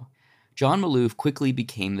Prow. John Maloof quickly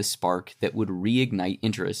became the spark that would reignite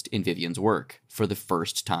interest in Vivian's work for the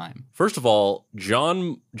first time. First of all,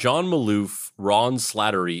 John Maloof, Ron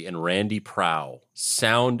Slattery, and Randy Prow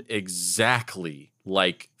sound exactly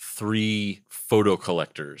like 3 photo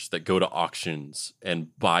collectors that go to auctions and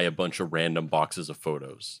buy a bunch of random boxes of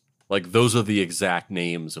photos. Like, those are the exact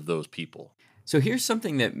names of those people. So here's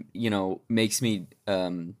something that, you know, makes me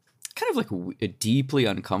kind of like deeply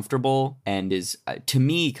uncomfortable and is, to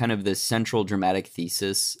me, kind of the central dramatic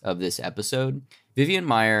thesis of this episode. Vivian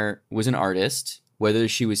Maier was an artist, whether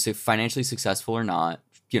she was financially successful or not,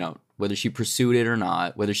 you know, whether she pursued it or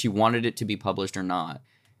not, whether she wanted it to be published or not.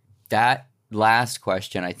 That last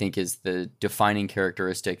question, I think, is the defining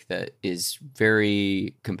characteristic that is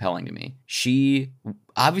very compelling to me. She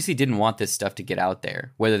obviously didn't want this stuff to get out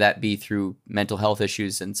there, whether that be through mental health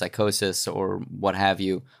issues and psychosis or what have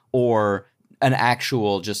you, or an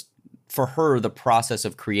actual, just for her, the process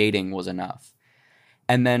of creating was enough.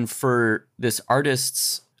 And then for this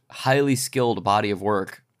artist's highly skilled body of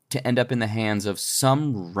work to end up in the hands of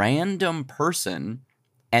some random person,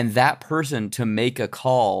 and that person to make a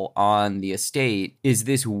call on the estate, is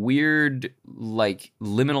this weird, like,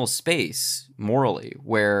 liminal space morally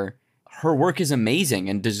where her work is amazing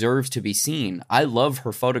and deserves to be seen. I love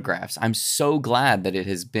her photographs. I'm so glad that it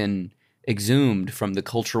has been exhumed from the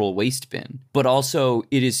cultural waste bin. But also,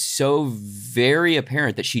 it is so very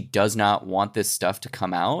apparent that she does not want this stuff to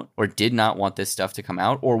come out, or did not want this stuff to come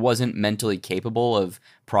out, or wasn't mentally capable of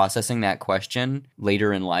processing that question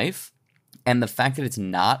later in life. And the fact that it's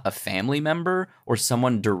not a family member or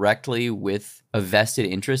someone directly with a vested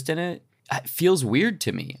interest in it feels weird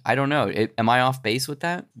to me. I don't know. Am I off base with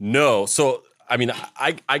that? No. So, I mean,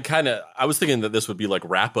 I was thinking that this would be like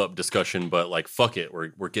wrap-up discussion, but like, fuck it.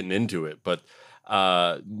 We're getting into it. But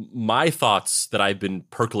my thoughts that I've been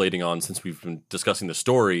percolating on since we've been discussing the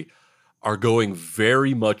story are going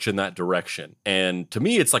very much in that direction. And to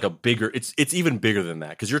me, it's like it's even bigger than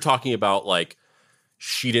that. Because you're talking about like,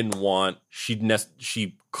 she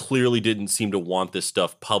clearly didn't seem to want this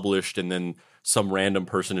stuff published, and then some random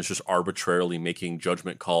person is just arbitrarily making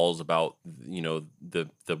judgment calls about, you know, the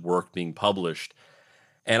work being published.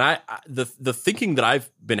 And the thinking that I've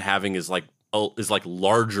been having is like,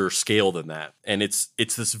 larger scale than that, and it's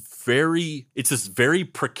this very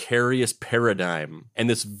precarious paradigm and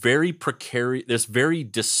this very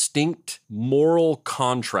distinct moral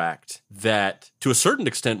contract that, to a certain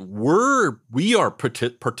extent, we are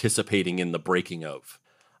participating in the breaking of.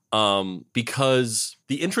 Because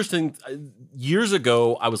the interesting years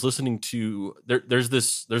ago, I was listening to there's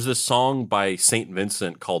this song by Saint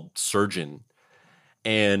Vincent called "Surgeon,"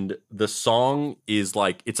 and the song is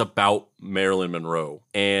like, it's about Marilyn Monroe,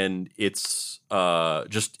 and it's kind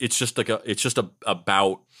of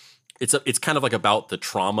like about the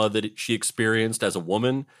trauma that she experienced as a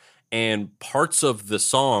woman. And parts of the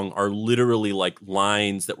song are literally like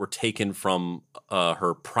lines that were taken from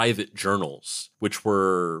her private journals, which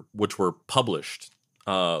were published,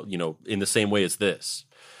 in the same way as this.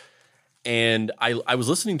 And I was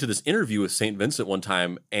listening to this interview with St. Vincent one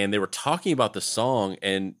time, and they were talking about the song,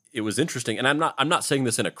 and it was interesting. And I'm not saying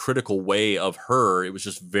this in a critical way of her. It was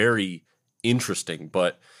just very interesting.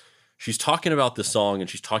 But she's talking about the song, and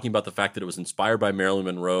she's talking about the fact that it was inspired by Marilyn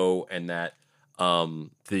Monroe, and that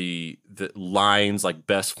the lines like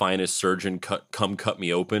 "best finest surgeon, come cut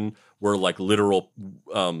me open" were like literal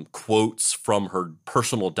quotes from her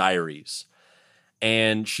personal diaries.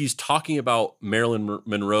 And she's talking about Marilyn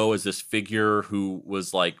Monroe as this figure who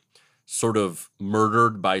was like sort of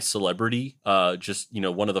murdered by celebrity.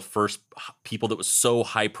 One of the first people that was so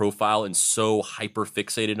high profile and so hyper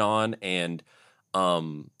fixated on and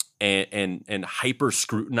hyper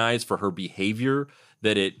scrutinized for her behavior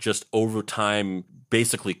that it just over time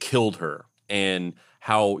basically killed her, and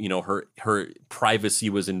how, her privacy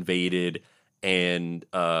was invaded, and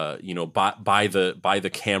by the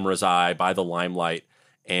camera's eye, by the limelight,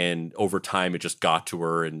 and over time it just got to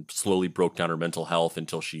her and slowly broke down her mental health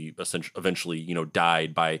until she eventually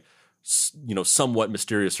died by somewhat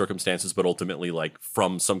mysterious circumstances, but ultimately like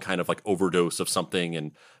from some kind of like overdose of something,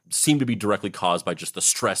 and seemed to be directly caused by just the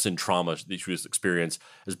stress and trauma that she was experienced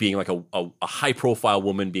as being like a high profile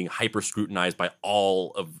woman being hyper scrutinized by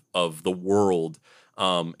all of the world,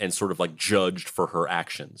 and sort of like judged for her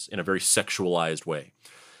actions in a very sexualized way.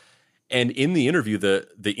 And in the interview,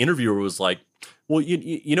 the interviewer was like, well,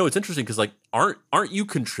 it's interesting because like, aren't you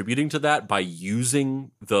contributing to that by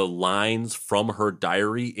using the lines from her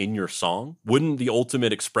diary in your song? Wouldn't the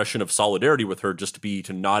ultimate expression of solidarity with her just be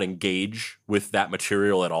to not engage with that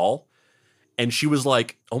material at all? And she was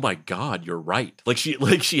like, "Oh my God, you're right." Like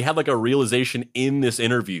she had like a realization in this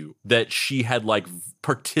interview that she had like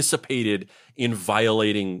participated in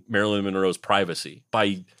violating Marilyn Monroe's privacy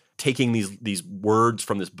by taking these words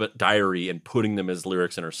from this diary and putting them as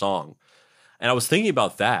lyrics in her song. And I was thinking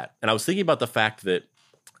about that, and I was thinking about the fact that,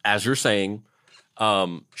 as you're saying,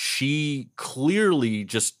 she clearly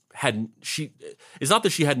just it's not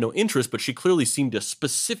that she had no interest, but she clearly seemed to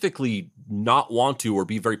specifically not want to, or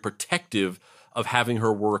be very protective of having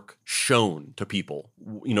her work shown to people,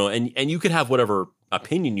 and you could have whatever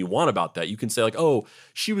opinion you want about that. You can say like, oh,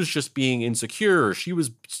 she was just being insecure, or she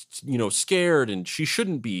was, scared, and she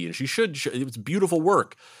shouldn't be, and it was beautiful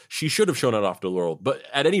work. She should have shown it off to the world. But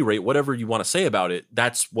at any rate, whatever you want to say about it,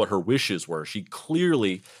 that's what her wishes were. She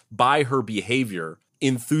clearly, by her behavior,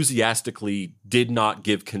 enthusiastically did not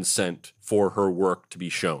give consent for her work to be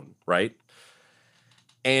shown, right?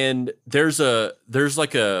 And there's a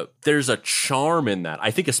charm in that.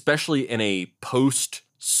 I think especially in a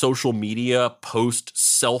post-social media,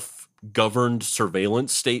 post-self-governed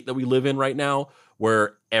surveillance state that we live in right now,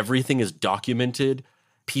 where everything is documented.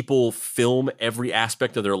 People film every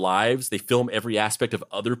aspect of their lives. They film every aspect of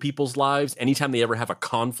other people's lives. Anytime they ever have a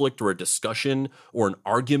conflict or a discussion or an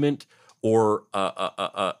argument, or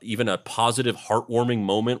even a positive, heartwarming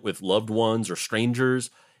moment with loved ones or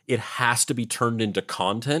strangers, it has to be turned into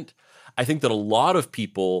content. I think that a lot of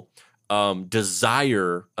people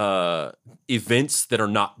desire events that are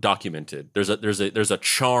not documented. There's a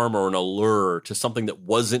charm or an allure to something that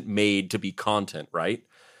wasn't made to be content, right?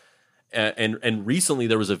 And recently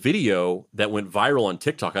there was a video that went viral on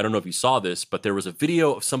TikTok. I don't know if you saw this, but there was a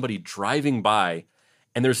video of somebody driving by,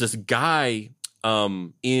 and there's this guy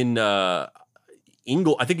in I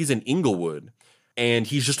think he's in Inglewood, and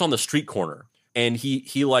he's just on the street corner, and he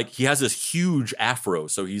has this huge afro,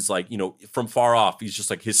 so he's like, from far off, he's just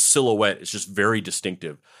like, his silhouette is just very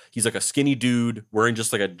distinctive. He's like a skinny dude wearing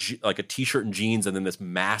just like a t-shirt and jeans, and then this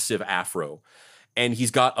massive afro, and he's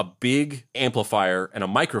got a big amplifier and a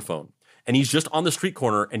microphone, and he's just on the street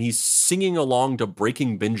corner, and he's singing along to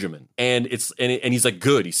Breaking Benjamin, and he's like,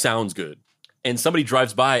 good, he sounds good. And somebody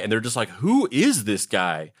drives by, and they're just like, who is this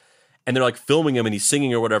guy? And they're like filming him, and he's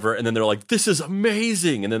singing or whatever. And then they're like, this is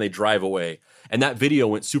amazing. And then they drive away. And that video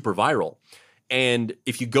went super viral. And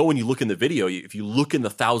if you go and you look in the video, if you look in the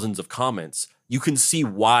thousands of comments, you can see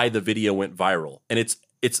why the video went viral. And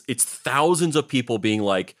it's thousands of people being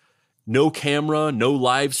like, no camera, no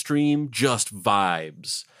live stream, just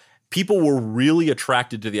vibes. People were really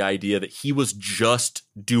attracted to the idea that he was just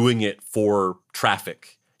doing it for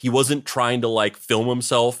traffic. He wasn't trying to like film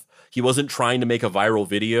himself. He wasn't trying to make a viral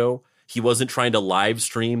video. He wasn't trying to live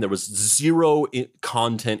stream. There was zero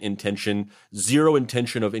content intention, zero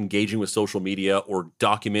intention of engaging with social media or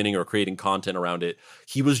documenting or creating content around it.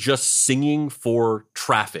 He was just singing for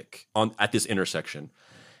traffic at this intersection.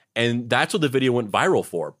 And that's what the video went viral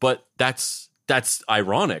for. But that's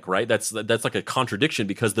ironic, right? That's like a contradiction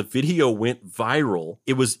because the video went viral.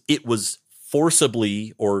 It was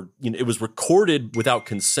forcibly, or it was recorded without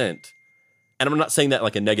consent. And I'm not saying that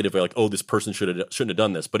like a negative way, like, oh, this person shouldn't have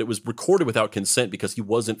done this, but it was recorded without consent because he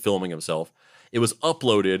wasn't filming himself. It was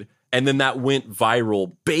uploaded, and then that went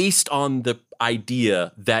viral based on the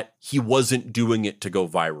idea that he wasn't doing it to go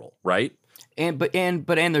viral, right? And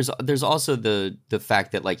there's also the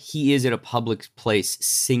fact that like he is at a public place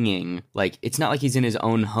singing. Like it's not like he's in his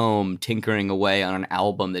own home tinkering away on an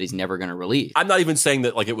album that he's never going to release. I'm not even saying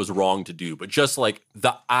that like it was wrong to do, but just like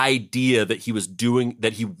the idea that he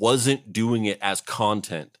wasn't doing it as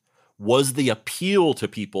content was the appeal to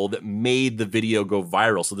people that made the video go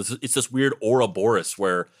viral. So it's this weird Ouroboros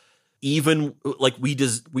where even like we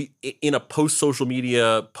in a post social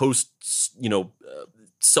media,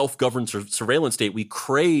 self-governed surveillance state, we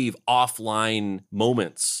crave offline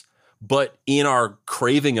moments, but in our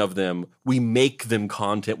craving of them, we make them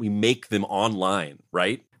content, we make them online,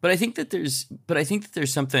 right? But I think that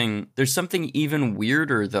there's something even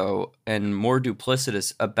weirder though, and more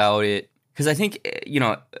duplicitous about it, because I think,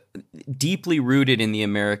 deeply rooted in the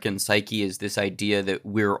American psyche is this idea that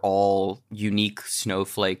we're all unique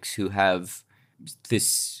snowflakes who have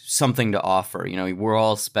this something to offer. We're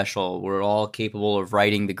all special. We're all capable of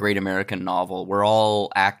writing the great American novel. We're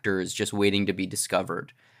all actors just waiting to be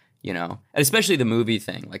discovered, and especially the movie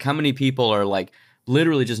thing. Like how many people are like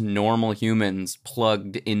literally just normal humans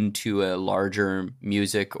plugged into a larger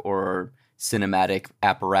music or cinematic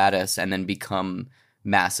apparatus and then become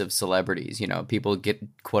massive celebrities. People get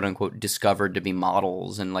quote unquote discovered to be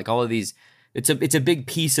models and like all of these. It's a big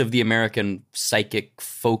piece of the American psychic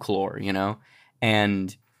folklore,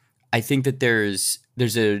 And I think that there's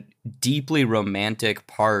a deeply romantic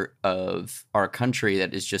part of our country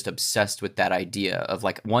that is just obsessed with that idea of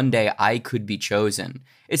like one day I could be chosen.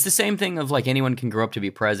 It's the same thing of like anyone can grow up to be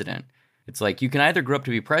president. It's like you can either grow up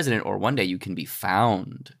to be president or one day you can be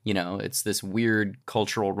found. It's this weird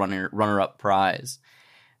cultural runner-up prize.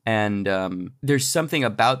 And there's something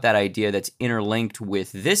about that idea that's interlinked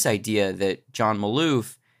with this idea that John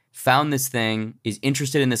Maloof found this thing, is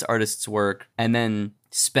interested in this artist's work, and then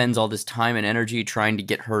spends all this time and energy trying to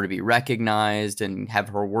get her to be recognized and have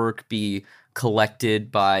her work be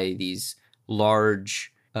collected by these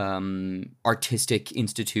large artistic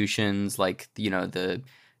institutions like the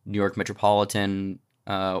New York Metropolitan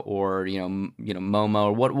or MoMA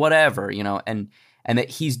or whatever, and that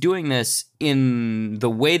he's doing this in the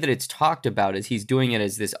way that it's talked about is he's doing it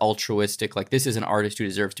as this altruistic, like this is an artist who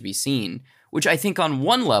deserves to be seen, which I think on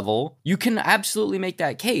one level, you can absolutely make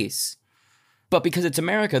that case. But because it's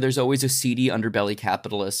America, there's always a seedy underbelly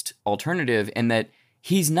capitalist alternative in that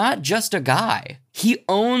he's not just a guy. He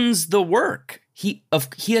owns the work. He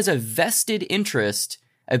has a vested interest,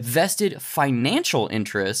 a vested financial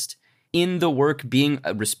interest in the work being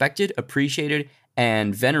respected, appreciated,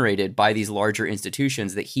 and venerated by these larger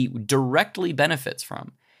institutions that he directly benefits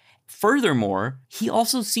from. Furthermore, he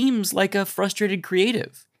also seems like a frustrated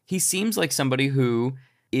creative. He seems like somebody who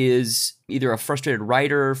is either a frustrated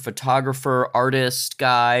writer, photographer, artist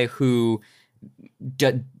guy who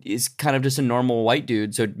is kind of just a normal white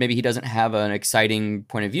dude. So maybe he doesn't have an exciting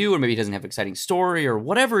point of view, or maybe he doesn't have an exciting story, or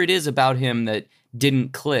whatever it is about him that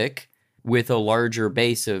didn't click with a larger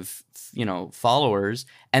base of followers.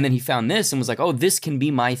 And then he found this and was like, oh, this can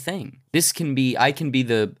be my thing. I can be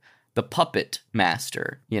the puppet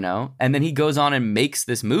master, And then he goes on and makes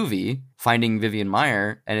this movie, Finding Vivian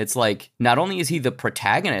Maier, and it's like, not only is he the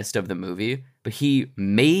protagonist of the movie, but he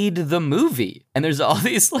made the movie. And there's all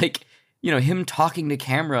these like, him talking to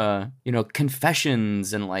camera,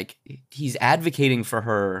 confessions, and like he's advocating for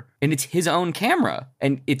her, and it's his own camera,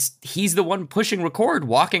 and he's the one pushing record,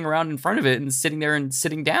 walking around in front of it and sitting there and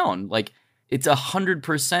sitting down. Like it's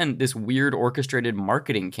 100% this weird orchestrated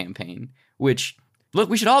marketing campaign, which Look,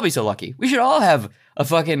 we should all be so lucky. We should all have a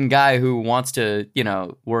fucking guy who wants to,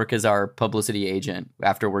 work as our publicity agent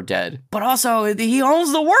after we're dead. But also, he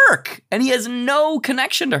owns the work, and he has no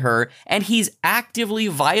connection to her, and he's actively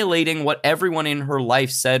violating what everyone in her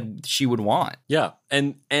life said she would want. Yeah,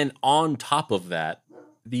 and on top of that,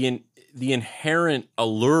 the inherent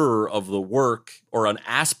allure of the work, or an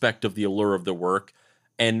aspect of the allure of the work,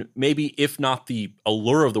 and maybe if not the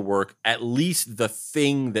allure of the work, at least the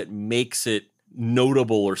thing that makes it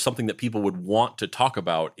notable or something that people would want to talk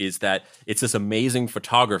about, is that it's this amazing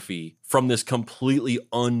photography from this completely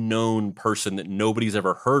unknown person that nobody's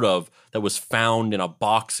ever heard of, that was found in a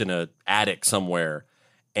box in an attic somewhere,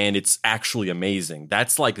 and it's actually amazing.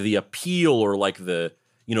 That's like the appeal, or like the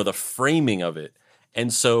framing of it.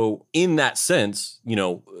 And so in that sense,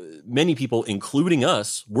 many people, including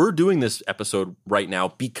us, we're doing this episode right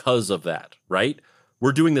now because of that, right?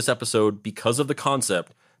 We're doing this episode because of the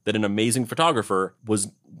concept that an amazing photographer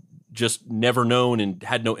was just never known and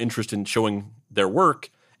had no interest in showing their work,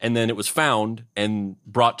 and then it was found and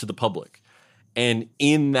brought to the public. And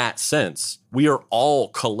in that sense, we are all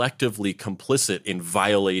collectively complicit in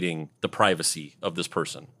violating the privacy of this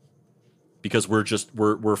person, because we're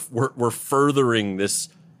furthering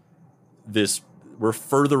we're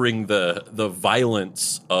furthering the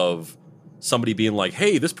violence of somebody being like,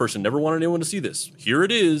 hey, this person never wanted anyone to see this. Here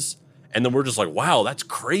it is. And then we're just like, wow, that's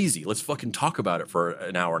crazy. Let's fucking talk about it for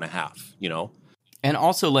an hour and a half, And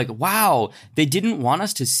also like, wow, they didn't want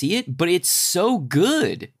us to see it, but it's so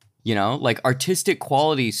good. Like artistic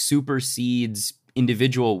quality supersedes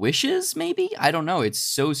individual wishes, maybe? I don't know. It's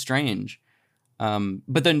so strange.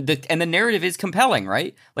 But then the narrative is compelling,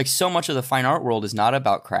 right? Like so much of the fine art world is not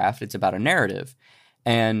about craft. It's about a narrative.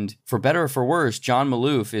 And for better or for worse, John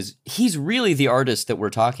Maloof he's really the artist that we're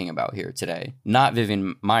talking about here today, not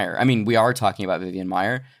Vivian Maier. I mean, we are talking about Vivian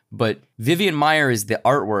Maier, but Vivian Maier is the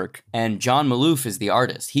artwork and John Maloof is the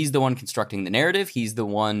artist. He's the one constructing the narrative. He's the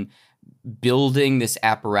one building this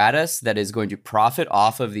apparatus that is going to profit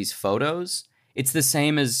off of these photos. It's the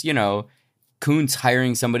same as, Kuntz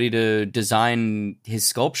hiring somebody to design his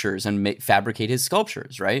sculptures and fabricate his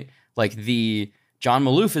sculptures, right? Like John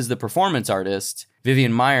Maloof is the performance artist.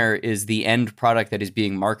 Vivian Maier is the end product that is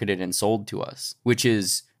being marketed and sold to us, which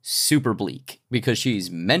is super bleak because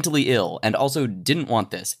she's mentally ill and also didn't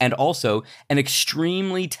want this, and also an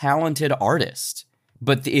extremely talented artist.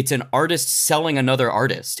 But it's an artist selling another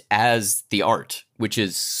artist as the art, which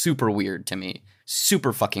is super weird to me.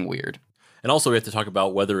 Super fucking weird. And also we have to talk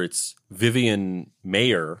about whether it's Vivian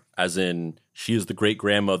Maier, as in she is the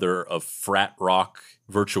great-grandmother of frat rock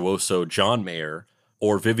virtuoso John Mayer,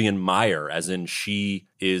 or Vivian Maier, as in she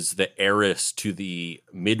is the heiress to the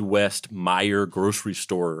Midwest Meijer grocery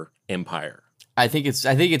store empire. I think it's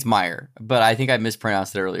Maier, but I think I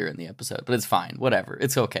mispronounced it earlier in the episode. But it's fine, whatever.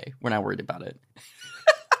 It's okay. We're not worried about it.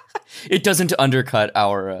 It doesn't undercut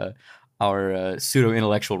our pseudo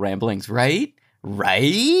intellectual ramblings, right?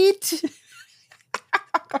 Right?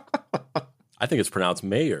 I think it's pronounced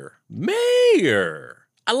Mayer. Mayer.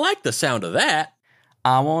 I like the sound of that.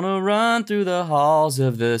 I want to run through the halls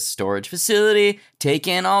of the storage facility,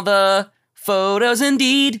 taking all the photos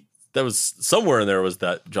indeed. That was somewhere in there was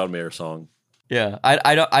that John Mayer song. Yeah,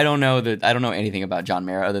 I don't know anything about John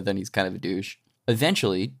Mayer other than he's kind of a douche.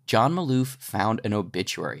 Eventually, John Maloof found an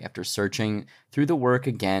obituary. After searching through the work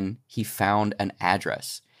again, he found an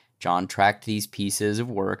address. John tracked these pieces of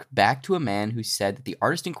work back to a man who said that the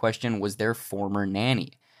artist in question was their former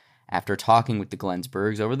nanny. After talking with the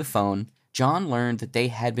Glensbergs over the phone, John learned that they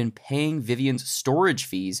had been paying Vivian's storage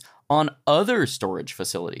fees on other storage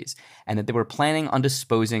facilities, and that they were planning on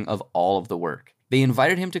disposing of all of the work. They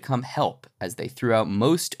invited him to come help as they threw out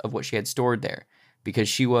most of what she had stored there, because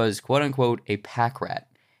she was, quote-unquote, a pack rat.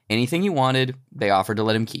 Anything he wanted, they offered to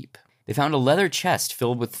let him keep. They found a leather chest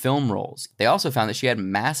filled with film rolls. They also found that she had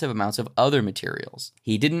massive amounts of other materials.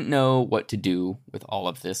 He didn't know what to do with all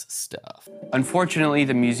of this stuff. Unfortunately,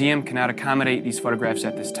 the museum cannot accommodate these photographs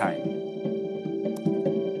at this time.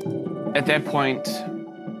 At that point,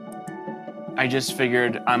 I just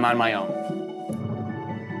figured I'm on my own.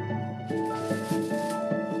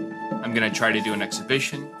 I'm gonna try to do an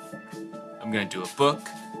exhibition. I'm gonna do a book.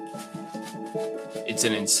 It's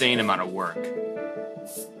an insane amount of work.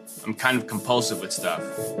 I'm kind of compulsive with stuff.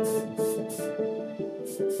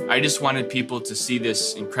 I just wanted people to see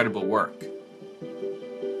this incredible work.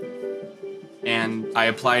 And I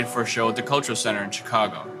applied for a show at the Cultural Center in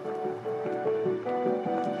Chicago.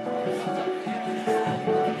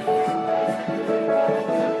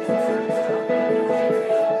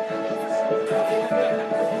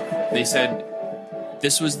 They said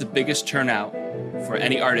this was the biggest turnout for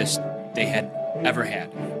any artist they had ever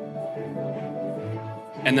had.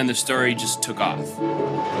 And then the story just took off.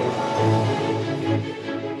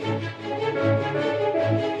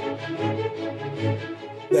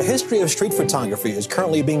 The history of street photography is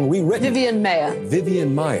currently being rewritten. Vivian Maier.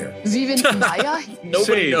 Vivian Maier. Vivian Maier?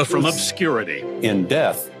 Saved from obscurity. In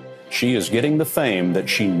death, she is getting the fame that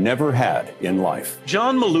she never had in life.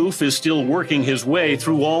 John Maloof is still working his way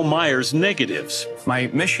through all Maier's negatives. My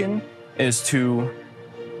mission is to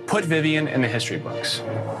put Vivian in the history books.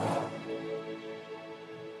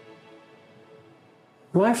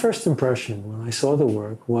 My first impression when I saw the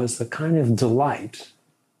work was the kind of delight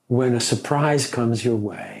when a surprise comes your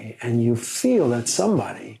way and you feel that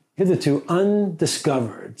somebody, hitherto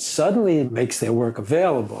undiscovered, suddenly makes their work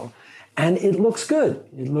available, and it looks good.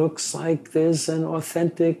 It looks like there's an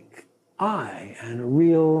authentic eye and a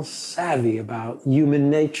real savvy about human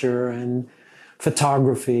nature and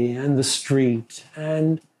photography and the street.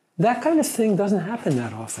 And that kind of thing doesn't happen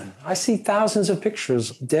that often. I see thousands of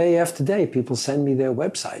pictures day after day. People send me their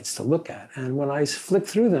websites to look at. And when I flick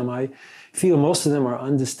through them, I feel most of them are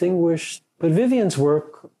undistinguished. But Vivian's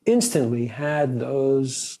work instantly had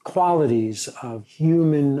those qualities of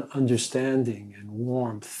human understanding and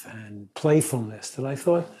warmth and playfulness that I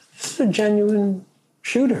thought, this is a genuine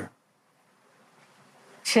shooter.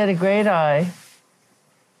 She had a great eye.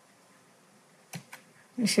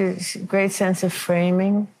 She had a great sense of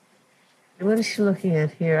framing. What is she looking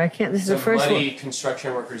at here? I can't, this is the first one. It's a bloody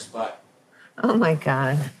construction worker's butt. Oh my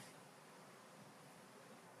God.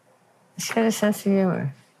 She had a sense of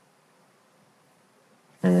humor.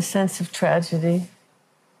 And a sense of tragedy.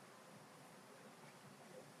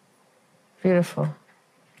 Beautiful.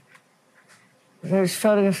 There's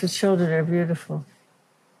photographs of children that are beautiful.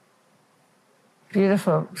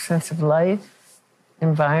 Beautiful sense of light,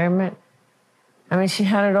 environment. I mean, she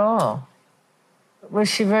had it all. Was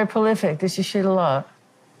she very prolific? Did she shoot a lot?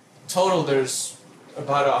 Total, there's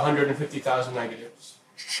about 150,000 negatives.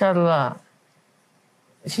 She shot a lot.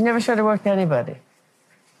 She never showed her work to anybody.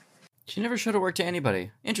 She never showed her work to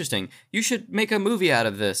anybody. Interesting. You should make a movie out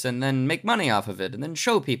of this and then make money off of it and then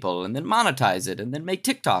show people and then monetize it and then make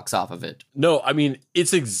TikToks off of it. No, I mean,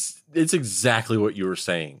 it's exactly what you were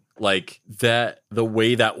saying. Like that, the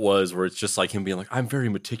way that was, where it's just like him being like, I'm very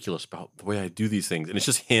meticulous about the way I do these things. And it's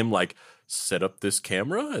just him like, set up this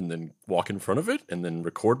camera and then walk in front of it and then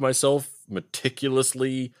record myself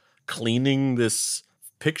meticulously cleaning this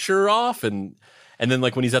picture off. And then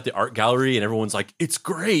like when he's at the art gallery and everyone's like, it's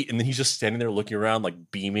great. And then he's just standing there looking around,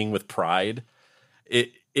 like beaming with pride.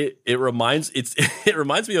 It reminds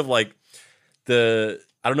me of like I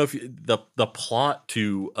don't know if the plot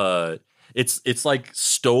to, it's like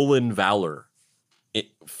stolen valor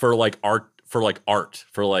for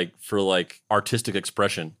artistic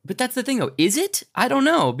expression. But that's the thing though, is it? I don't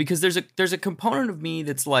know, because there's a component of me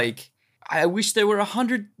that's like, I wish there were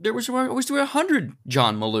 100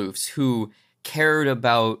 John Maloofs who cared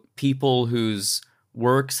about people whose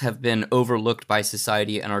works have been overlooked by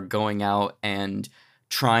society and are going out and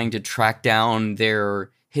trying to track down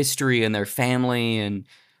their history and their family and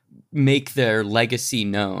make their legacy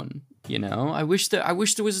known. You know, I wish there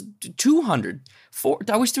was 200.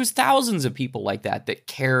 I wish there was thousands of people like that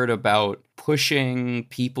cared about pushing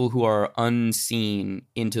people who are unseen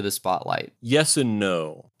into the spotlight. Yes and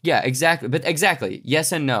no. Yeah, exactly. But exactly.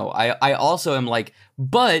 Yes and no. I also am like,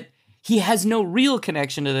 but he has no real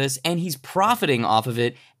connection to this and he's profiting off of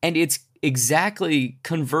it. And it's exactly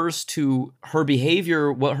converse to her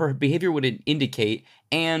behavior, what her behavior would indicate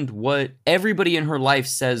and what everybody in her life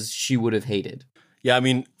says she would have hated. Yeah, I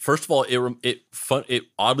mean, first of all, it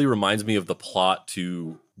oddly reminds me of the plot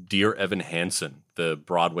to Dear Evan Hansen, the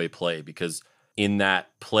Broadway play, because in that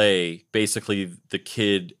play, basically the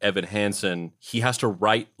kid Evan Hansen, he has to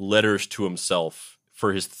write letters to himself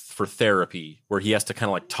for therapy, where he has to kind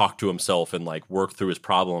of like talk to himself and like work through his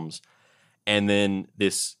problems. And then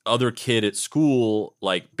this other kid at school,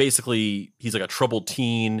 like basically he's like a troubled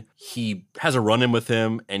teen. He has a run-in with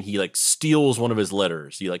him and he like steals one of his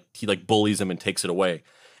letters. He bullies him and takes it away.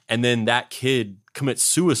 And then that kid commits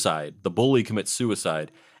suicide. The bully commits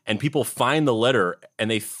suicide. And people find the letter and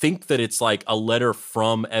they think that it's like a letter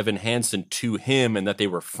from Evan Hansen to him and that they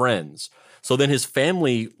were friends. So then his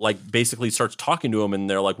family like basically starts talking to him and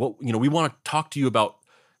they're like, well, you know, we want to talk to you about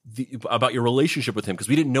your relationship with him because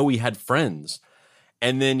we didn't know he had friends.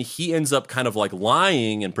 And then he ends up kind of like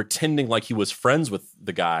lying and pretending like he was friends with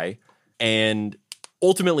the guy. And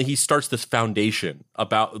ultimately he starts this foundation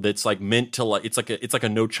about that's like meant to like, it's like a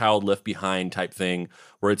No Child Left Behind type thing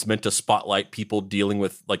where it's meant to spotlight people dealing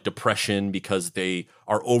with like depression because they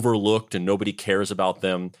are overlooked and nobody cares about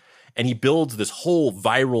them. And he builds this whole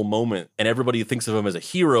viral moment, and everybody thinks of him as a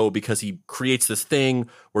hero because he creates this thing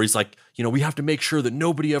where he's like, we have to make sure that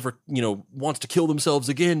nobody ever, wants to kill themselves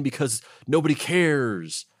again because nobody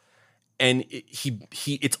cares. And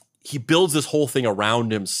he builds this whole thing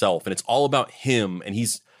around himself, and it's all about him, and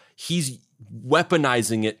he's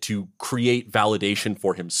weaponizing it to create validation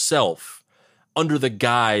for himself under the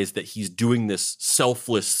guise that he's doing this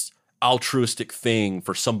selfless, altruistic thing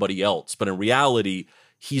for somebody else. But in reality,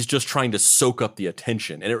 he's just trying to soak up the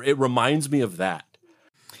attention. And it reminds me of that.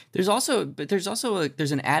 There's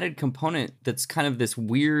an added component that's kind of this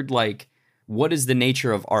weird, like, what is the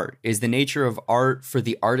nature of art? Is the nature of art for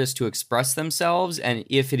the artist to express themselves? And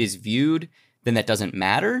if it is viewed, then that doesn't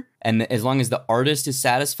matter. And as long as the artist is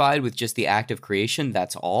satisfied with just the act of creation,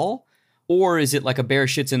 that's all. Or is it like a bear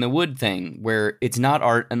shits in the wood thing where it's not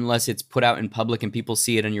art unless it's put out in public and people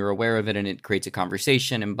see it and you're aware of it and it creates a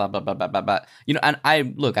conversation and blah, blah, blah, blah, blah, blah. And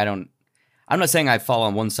I'm not saying I fall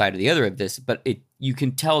on one side or the other of this, but you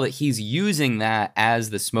can tell that he's using that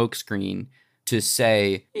as the smokescreen to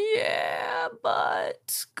say, yeah,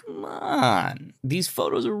 but come on, these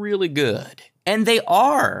photos are really good. And they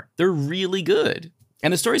are. They're really good.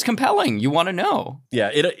 And the story's compelling. You want to know.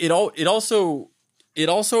 Yeah, it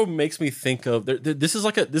also makes me think of this is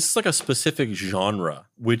like a specific genre,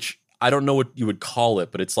 which I don't know what you would call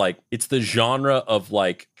it, but it's the genre of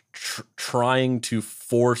like trying to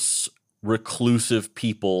force reclusive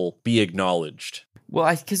people be acknowledged.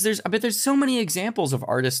 Well, because there's so many examples of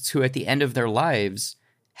artists who at the end of their lives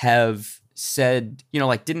have said,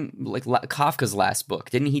 Kafka's last book,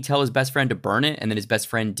 didn't he tell his best friend to burn it and then his best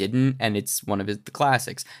friend didn't, and it's one of the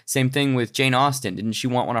classics. Same thing with Jane Austen. Didn't she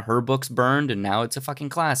want one of her books burned and now it's a fucking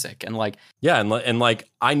classic? And like, yeah, and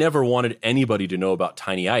I never wanted anybody to know about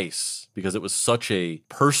Tiny Ice because it was such a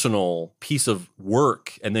personal piece of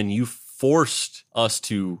work, and then you forced us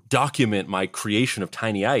to document my creation of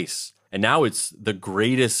Tiny Ice. And now it's the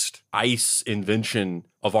greatest ice invention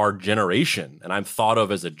of our generation. And I'm thought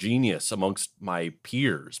of as a genius amongst my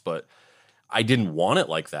peers, but I didn't want it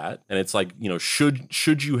like that. And it's like,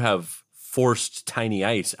 should you have forced Tiny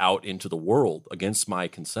Ice out into the world against my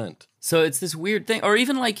consent? So it's this weird thing. Or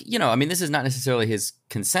even like, this is not necessarily his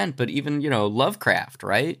consent, but even, Lovecraft,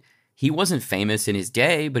 right? He wasn't famous in his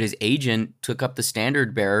day, but his agent took up the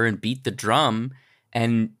standard bearer and beat the drum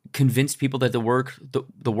and convinced people that the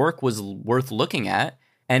work was worth looking at,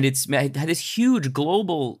 and it had this huge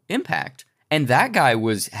global impact. And that guy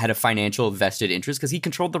had a financial vested interest because he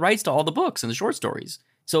controlled the rights to all the books and the short stories.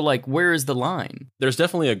 So like, where is the line? There's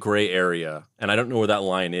definitely a gray area, and I don't know where that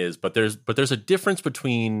line is, but there's a difference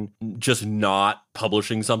between just not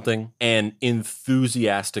publishing something and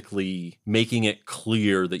enthusiastically making it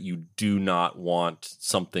clear that you do not want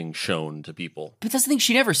something shown to people. But that's the thing,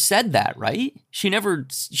 she never said that, right? She never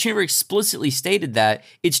explicitly stated that.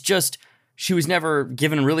 It's just she was never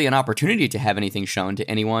given really an opportunity to have anything shown to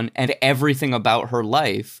anyone, and everything about her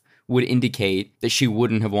life would indicate that she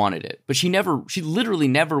wouldn't have wanted it. But she literally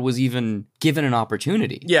never was even given an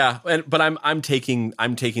opportunity. Yeah, but I'm taking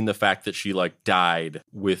the fact that she like died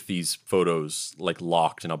with these photos like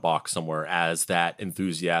locked in a box somewhere as that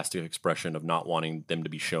enthusiastic expression of not wanting them to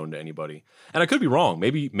be shown to anybody. And I could be wrong.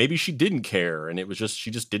 Maybe she didn't care and it was just she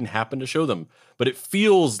just didn't happen to show them. But it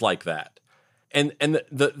feels like that. And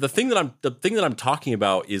the thing that I'm talking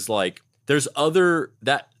about is like there's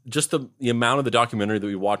just the amount of the documentary that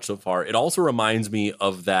we watched so far. It also reminds me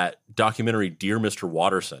of that documentary Dear Mr.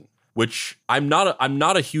 Watterson, which I'm not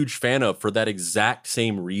a huge fan of for that exact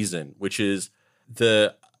same reason, which is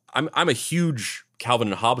I'm a huge Calvin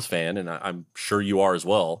and Hobbes fan, and I'm sure you are as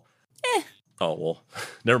well. Oh well,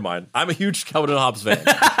 never mind. I'm a huge Calvin and Hobbes fan.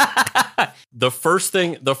 The first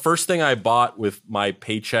thing I bought with my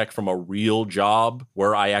paycheck from a real job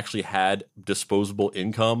where I actually had disposable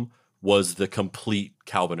income was the complete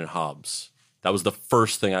Calvin and Hobbes. That was the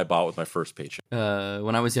first thing I bought with my first paycheck.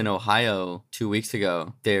 When I was in Ohio 2 weeks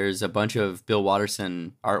ago, there's a bunch of Bill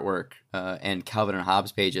Watterson artwork and Calvin and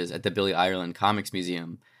Hobbes pages at the Billy Ireland Comics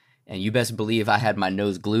Museum. And you best believe I had my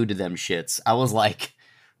nose glued to them shits. I was like,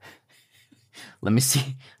 let me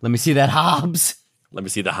see that Hobbes. Let me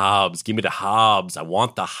see the Hobbes. Give me the Hobbes. I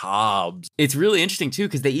want the Hobbes. It's really interesting, too,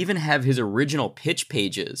 because they even have his original pitch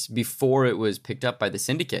pages before it was picked up by the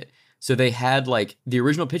syndicate. So they had like the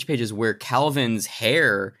original pitch pages where Calvin's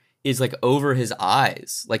hair is like over his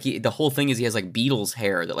eyes. Like the whole thing is he has like Beatles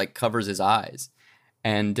hair that like covers his eyes.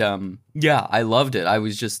 And yeah, I loved it. I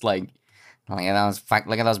was just like, look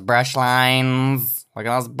at those brush lines. Look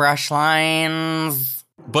at those brush lines.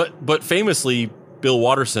 But famously, Bill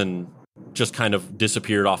Watterson just kind of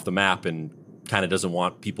disappeared off the map and kind of doesn't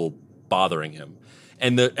want people bothering him.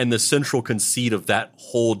 And the central conceit of that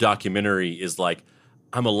whole documentary is like,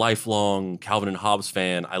 I'm a lifelong Calvin and Hobbes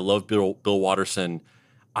fan. I love Bill Watterson.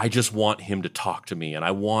 I just want him to talk to me, and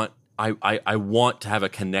I want to have a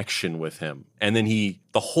connection with him. And then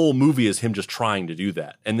the whole movie is him just trying to do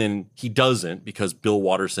that. And then he doesn't, because Bill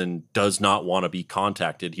Watterson does not want to be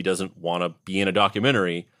contacted. He doesn't want to be in a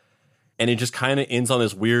documentary. And it just kind of ends on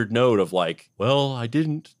this weird note of like, well, I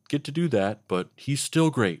didn't get to do that, but he's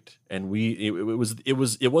still great. And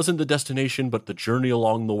it wasn't the destination, but the journey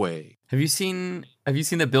along the way. Have you seen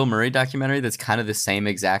the Bill Murray documentary that's kind of the same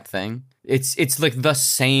exact thing? It's like the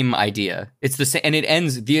same idea. It's the same, and it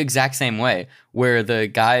ends the exact same way, where the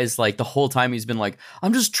guy's like, the whole time he's been like,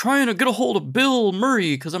 I'm just trying to get a hold of Bill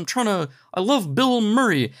Murray because I love Bill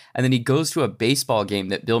Murray. And then he goes to a baseball game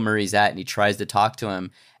that Bill Murray's at, and he tries to talk to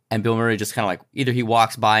him. And Bill Murray just kind of like, either he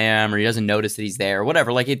walks by him or he doesn't notice that he's there or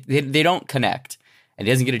whatever. Like they don't connect, and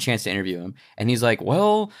he doesn't get a chance to interview him. And he's like,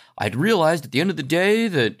 well, I'd realized at the end of the day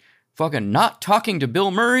that fucking not talking to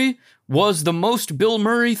Bill Murray was the most Bill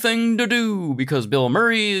Murray thing to do, because Bill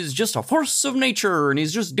Murray is just a force of nature and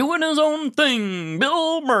he's just doing his own thing.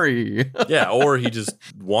 Bill Murray. Yeah, or he just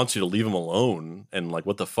wants you to leave him alone, and like,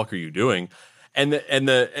 what the fuck are you doing? And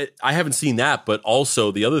I haven't seen that, but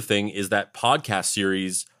also the other thing is that podcast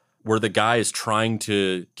series where the guy is trying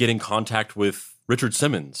to get in contact with Richard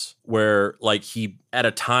Simmons, where like he at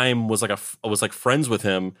a time was like friends with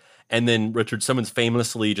him, and then Richard Simmons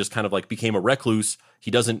famously just kind of like became a recluse.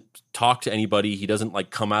 He doesn't talk to anybody. He doesn't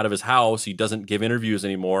like come out of his house. He doesn't give interviews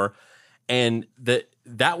anymore. And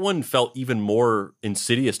that one felt even more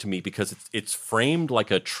insidious to me, because it's framed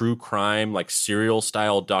like a true crime, like serial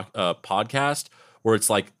style podcast, where it's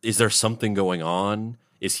like, is there something going on?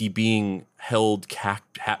 Is he being held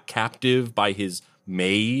captive by his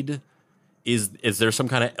maid? Is there some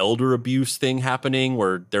kind of elder abuse thing happening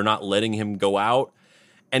where they're not letting him go out?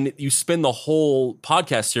 And you spend the whole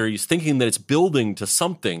podcast series thinking that it's building to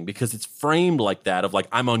something, because it's framed like that, of like,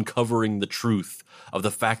 I'm uncovering the truth of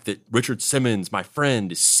the fact that Richard Simmons, my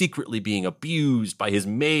friend, is secretly being abused by his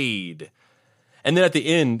maid. And then at the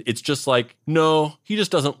end, it's just like, no, he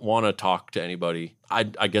just doesn't want to talk to anybody. I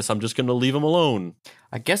guess I'm just going to leave him alone.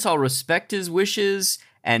 I guess I'll respect his wishes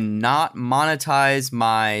and not monetize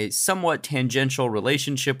my somewhat tangential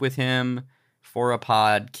relationship with him for a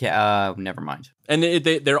podcast. Never mind. And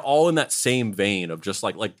they're all in that same vein of just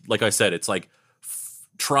like I said, it's like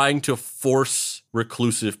trying to force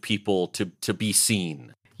reclusive people to be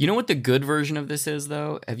seen. You know what the good version of this is,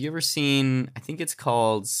 though? Have you ever seen, I think it's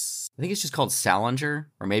just called Salinger,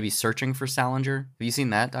 or maybe Searching for Salinger. Have you seen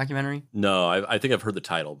that documentary? No, I think I've heard the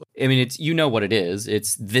title. But I mean, it's, you know what it is.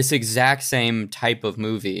 It's this exact same type of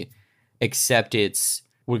movie, except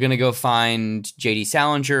we're going to go find J.D.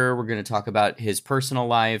 Salinger. We're going to talk about his personal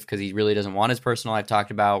life, because he really doesn't want his personal life talked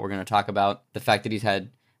about. We're going to talk about the fact that he's had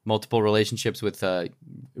multiple relationships with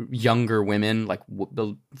younger women, like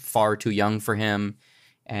far too young for him.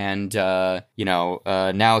 And,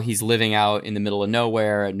 now he's living out in the middle of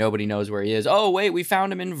nowhere and nobody knows where he is. Oh, wait, we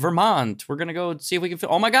found him in Vermont. We're going to go see if we can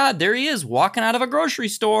oh my God, there he is, walking out of a grocery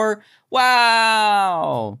store.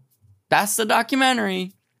 Wow. That's the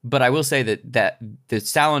documentary. But I will say that the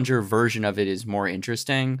Salinger version of it is more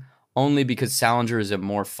interesting, only because Salinger is a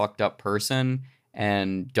more fucked up person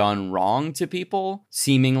and done wrong to people,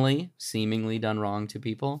 seemingly done wrong to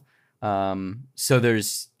people. So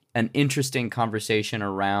there's an interesting conversation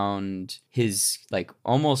around his like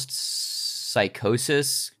almost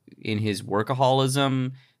psychosis in his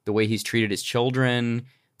workaholism, the way he's treated his children,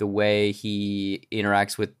 the way he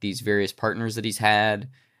interacts with these various partners that he's had,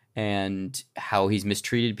 and how he's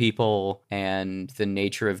mistreated people, and the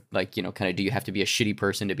nature of like, kind of, do you have to be a shitty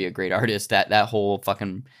person to be a great artist? That whole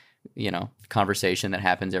fucking, conversation that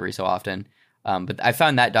happens every so often. But I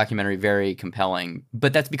found that documentary very compelling.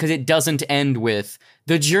 But that's because it doesn't end with,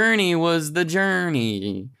 the journey was the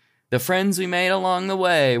journey. The friends we made along the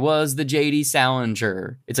way was the J.D.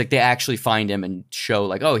 Salinger. It's like they actually find him and show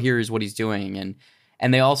like, oh, here's what he's doing.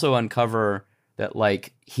 And they also uncover that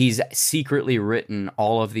like he's secretly written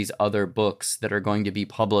all of these other books that are going to be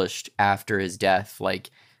published after his death. Like,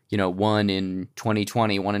 one in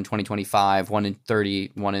 2020, one in 2025, one in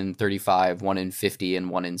 30, one in 35, one in 50, and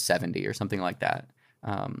one in 70 or something like that.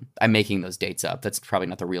 I'm making those dates up. That's probably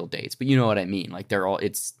not the real dates, but you know what I mean? Like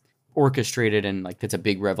it's orchestrated, and like that's a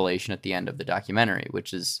big revelation at the end of the documentary,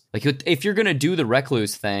 which is like, if you're going to do the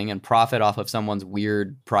recluse thing and profit off of someone's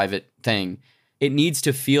weird private thing, it needs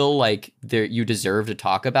to feel like you deserve to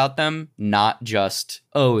talk about them, not just,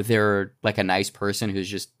 oh, they're like a nice person who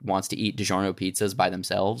just wants to eat DiGiorno pizzas by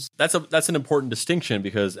themselves. That's an important distinction,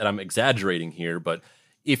 because, and I'm exaggerating here, but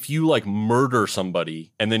if you like murder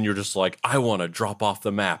somebody and then you're just like, I want to drop off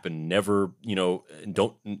the map and never,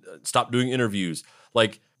 don't stop doing interviews,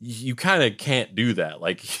 like you kind of can't do that.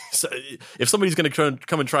 Like if somebody's going to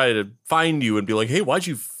come and try to find you and be like, hey, why'd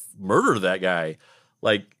you murder that guy?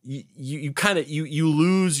 Like you kind of you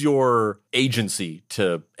lose your agency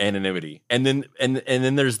to anonymity, and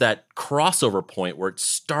then there's that crossover point where it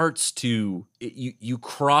starts to you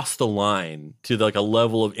cross the line to like a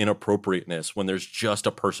level of inappropriateness when there's just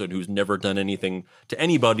a person who's never done anything to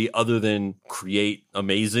anybody other than create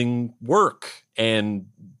amazing work,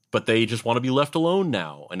 but they just want to be left alone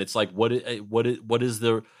now, and it's like what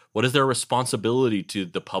is their responsibility to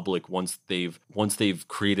the public once they've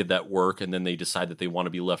created that work and then they decide that they want to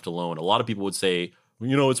be left alone? A lot of people would say,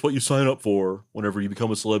 it's what you sign up for whenever you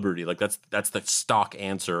become a celebrity. Like that's the stock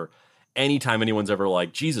answer. Anytime anyone's ever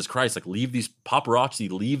like, Jesus Christ, like leave these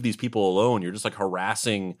paparazzi, leave these people alone. You're just like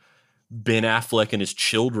harassing Ben Affleck and his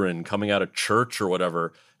children coming out of church or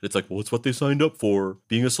whatever. It's like, well, it's what they signed up for,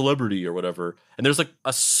 being a celebrity or whatever. And there's like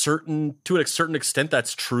to a certain extent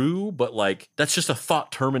that's true, but like that's just a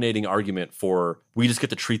thought terminating argument for we just get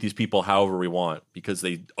to treat these people however we want because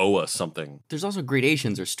they owe us something. There's also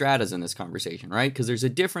gradations or stratas in this conversation, right? Because there's a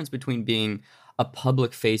difference between being a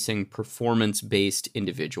public facing performance based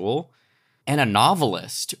individual and a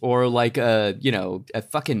novelist or like a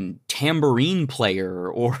fucking tambourine player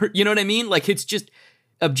or, you know what I mean? Like it's just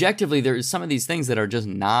objectively, there's some of these things that are just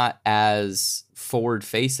not as forward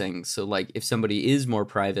facing. So like if somebody is more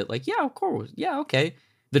private, like, yeah, of course. Yeah. Okay.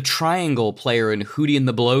 The triangle player in Hootie and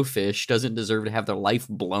the Blowfish doesn't deserve to have their life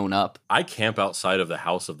blown up. I camp outside of the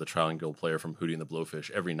house of the triangle player from Hootie and the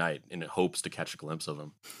Blowfish every night in hopes to catch a glimpse of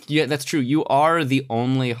him. Yeah, that's true. You are the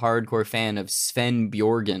only hardcore fan of Sven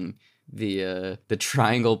Bjorgen, the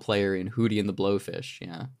triangle player in Hootie and the Blowfish.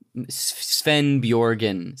 Yeah. Sven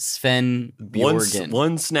Bjorgen.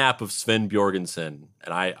 One snap of Sven Bjorgensen,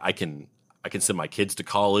 and I can send my kids to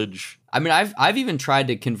college. I mean, I've even tried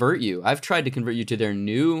to convert you. I've tried to convert you to their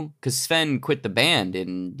new, because Sven quit the band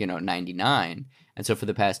in 99, and so for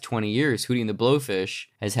the past 20 years, Hootie and the Blowfish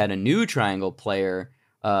has had a new triangle player,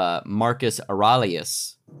 Marcus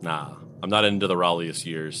Aurelius. Nah, I'm not into the Aurelius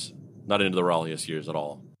years. Not into the Aurelius years at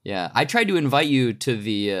all. Yeah, I tried to invite you to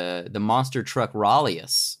the monster truck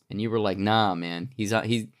Rallius, and you were like, "Nah, man, he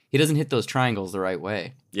doesn't hit those triangles the right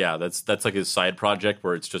way." Yeah, that's like his side project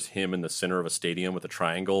where it's just him in the center of a stadium with a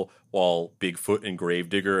triangle, while Bigfoot and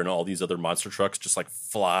Gravedigger and all these other monster trucks just like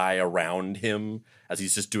fly around him as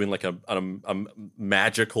he's just doing like a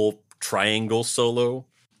magical triangle solo.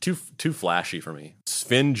 Too flashy for me.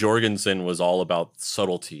 Sven Jorgensen was all about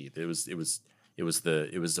subtlety. It was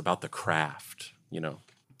about the craft,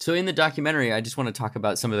 So in the documentary, I just want to talk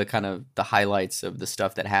about some of the kind of the highlights of the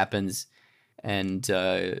stuff that happens and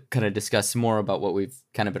kind of discuss more about what we've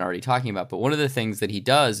kind of been already talking about. But one of the things that he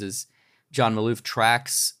does is John Maloof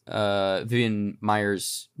tracks Vivian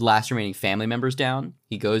Maier's last remaining family members down.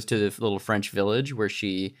 He goes to the little French village where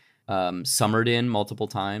she summered in multiple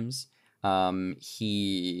times.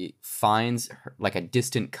 He finds her, like a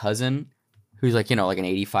distant cousin who's like, like an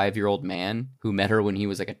 85-year-old man who met her when he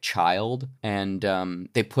was like a child. And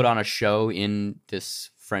they put on a show in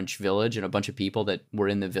this French village, and a bunch of people that were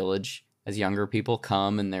in the village as younger people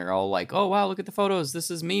come, and they're all like, oh, wow, look at the photos.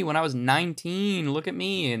 This is me when I was 19. Look at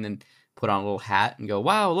me. And then put on a little hat and go,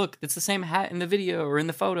 wow, look, it's the same hat in the video or in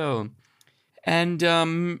the photo. And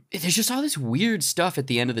there's just all this weird stuff at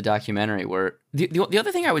the end of the documentary where the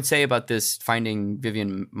other thing I would say about this Finding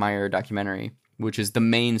Vivian Maier documentary, which is the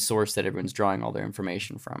main source that everyone's drawing all their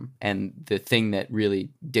information from, and the thing that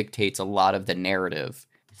really dictates a lot of the narrative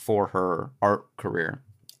for her art career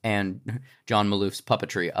and John Maloof's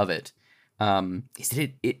puppetry of it, is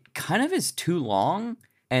that it kind of is too long,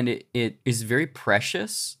 and it is very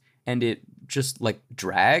precious, and it just like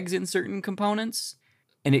drags in certain components,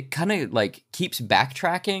 and it kind of like keeps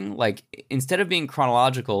backtracking, like instead of being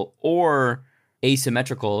chronological or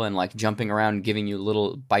asymmetrical and like jumping around and giving you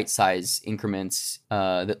little bite-sized increments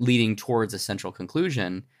that leading towards a central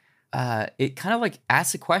conclusion, it kind of like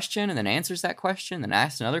asks a question and then answers that question, then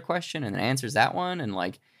asks another question and then answers that one, and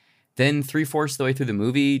like then 3/4 of the way through the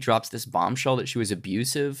movie drops this bombshell that she was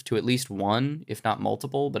abusive to at least one, if not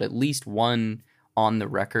multiple, but at least one on the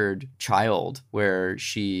record child, where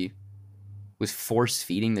she was force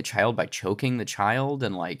feeding the child by choking the child,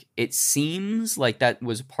 and like it seems like that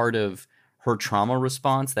was part of her trauma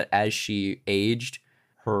response, that as she aged,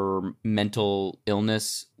 her mental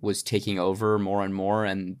illness was taking over more and more,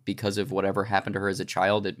 and because of whatever happened to her as a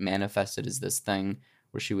child, it manifested as this thing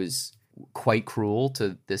where she was quite cruel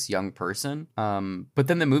to this young person. But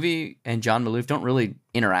then the movie and John Maloof don't really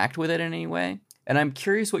interact with it in any way. And I'm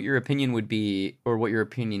curious what your opinion would be, or what your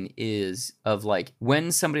opinion is, of like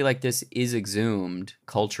when somebody like this is exhumed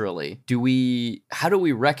culturally, how do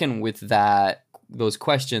we reckon with those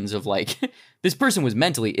questions of like, this person was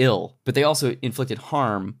mentally ill, but they also inflicted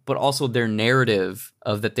harm, but also their narrative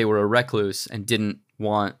of that they were a recluse and didn't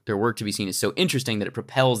want their work to be seen is so interesting that it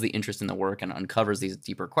propels the interest in the work and uncovers these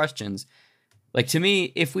deeper questions. Like, to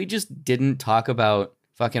me, if we just didn't talk about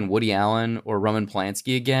fucking Woody Allen or Roman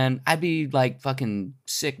Polanski again, I'd be like, fucking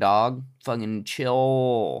sick, dog. Fucking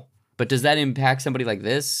chill. But does that impact somebody like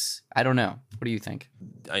this? I don't know. What do you think?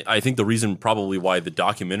 I think the reason probably why the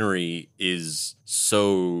documentary is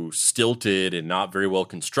so stilted and not very well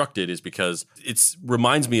constructed is because it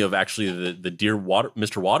reminds me of actually the Dear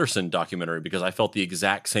Mr. Watterson documentary, because I felt the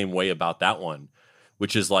exact same way about that one,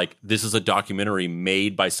 which is like, this is a documentary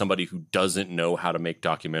made by somebody who doesn't know how to make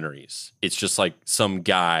documentaries. It's just like some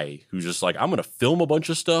guy who's just like, I'm going to film a bunch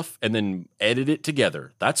of stuff and then edit it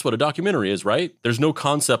together. That's what a documentary is, right? There's no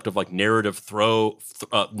concept of like narrative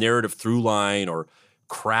through line or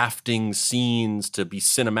crafting scenes to be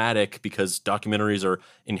cinematic, because documentaries are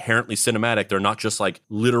inherently cinematic. They're not just like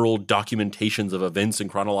literal documentations of events in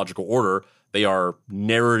chronological order. They are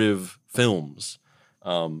narrative films.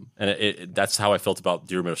 And that's how I felt about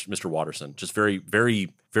Dear Mr. Watterson. Just very,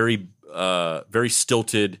 very, very, very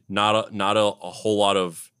stilted. Not a whole lot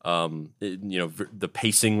of, the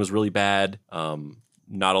pacing was really bad.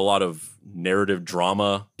 Not a lot of narrative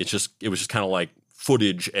drama. It was just kind of like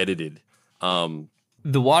footage edited.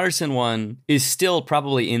 The Watterson one is still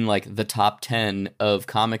probably in like the top 10 of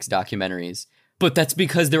comics documentaries, but that's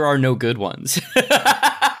because there are no good ones.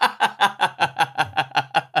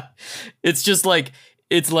 It's just like,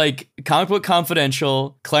 it's like Comic Book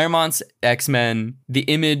Confidential, Claremont's X-Men, the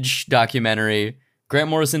Image documentary, Grant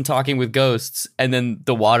Morrison Talking with Ghosts, and then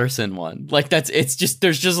the Watterson one. Like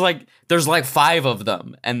there's like 5 of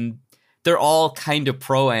them, and they're all kind of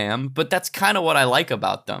pro-am, but that's kind of what I like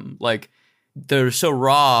about them. Like, they're so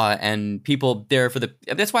raw, and people there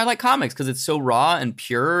that's why I like comics, because it's so raw and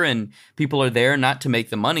pure, and people are there not to make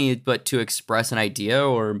the money, but to express an idea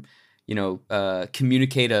or,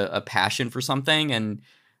 communicate a passion for something. And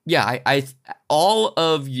yeah, I all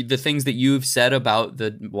of the things that you've said about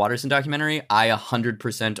the Watterson documentary, I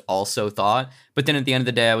 100% also thought. But then at the end of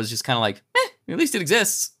the day, I was just kind of like, at least it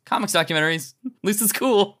exists. Comics documentaries, at least it's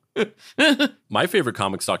cool. My favorite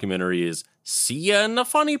comics documentary is See Ya in the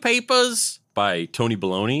Funny Papers by Tony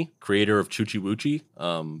Baloney, creator of Choochie Woochie.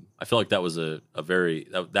 I feel like that was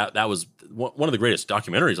that was one of the greatest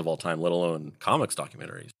documentaries of all time, let alone comics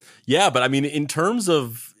documentaries. Yeah, but I mean, in terms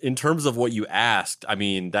of what you asked, I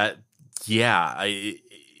mean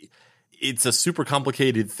it's a super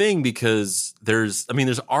complicated thing, because there's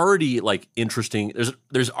already like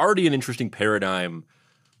there's already an interesting paradigm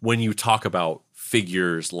when you talk about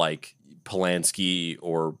figures like Polanski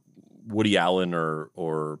or Woody Allen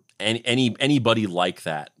or anybody like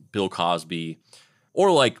that, Bill Cosby,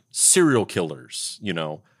 or like serial killers,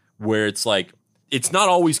 where it's like, it's not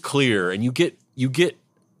always clear, and you get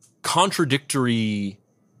contradictory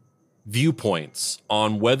viewpoints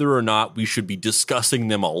on whether or not we should be discussing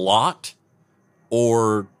them a lot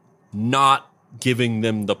or not giving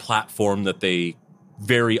them the platform that they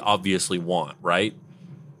very obviously want, right?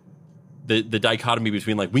 The dichotomy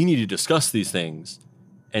between like, we need to discuss these things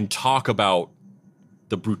and talk about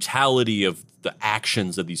the brutality of the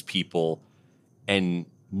actions of these people and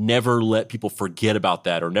never let people forget about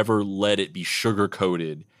that, or never let it be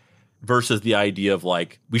sugar-coated, versus the idea of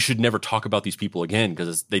like, we should never talk about these people again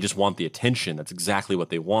because they just want the attention. That's exactly what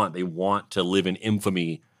they want. They want to live in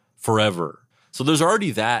infamy forever. So there's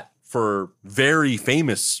already that for very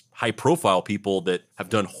famous, high-profile people that have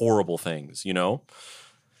done horrible things, And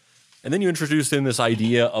then you introduced in this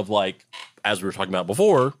idea of like, as we were talking about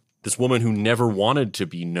before, this woman who never wanted to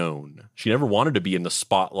be known. She never wanted to be in the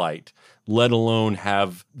spotlight, let alone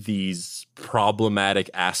have these problematic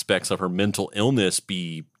aspects of her mental illness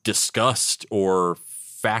be discussed or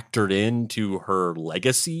factored into her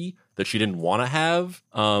legacy that she didn't want to have.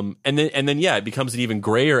 And then it becomes an even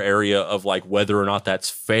grayer area of like whether or not that's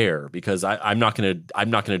fair, because I'm not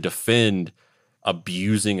gonna defend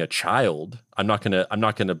abusing a child. I'm not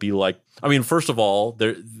gonna be like, I mean, first of all,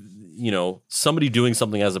 somebody doing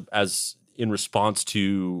something as in response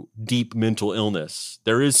to deep mental illness,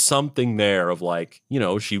 there is something there of like,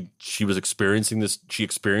 she was experiencing this, she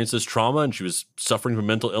experienced this trauma, and she was suffering from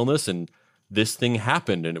mental illness, and this thing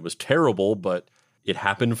happened, and it was terrible, but it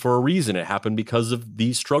happened for a reason. It happened because of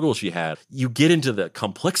these struggles she had. You get into the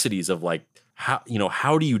complexities of like,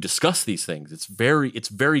 how do you discuss these things? It's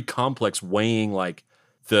very complex, weighing like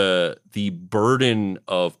the burden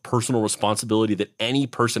of personal responsibility that any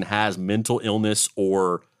person has, mental illness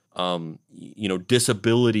or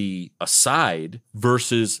disability aside,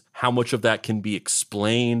 versus how much of that can be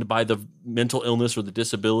explained by the mental illness or the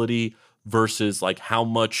disability, versus like how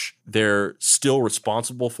much they're still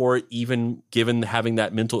responsible for it, even given having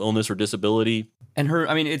that mental illness or disability. And her,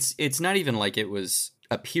 I mean, it's not even like it was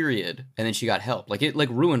a period and then she got help. Like it like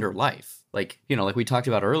ruined her life. Like, like we talked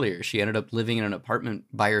about earlier, she ended up living in an apartment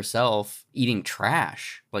by herself, eating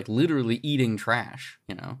trash, like literally eating trash,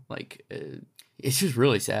 it's just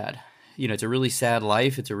really sad. It's a really sad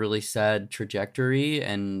life. It's a really sad trajectory.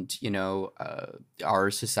 And,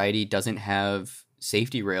 our society doesn't have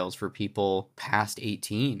safety rails for people past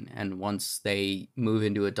 18. And once they move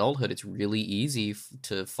into adulthood, it's really easy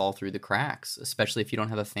to fall through the cracks, especially if you don't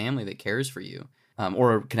have a family that cares for you.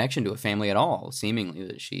 Or a connection to a family at all, seemingly.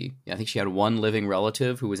 I think she had one living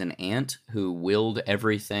relative who was an aunt who willed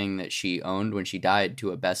everything that she owned when she died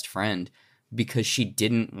to a best friend because she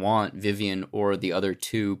didn't want Vivian or the other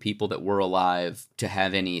two people that were alive to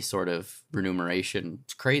have any sort of remuneration.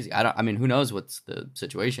 It's crazy. Who knows what the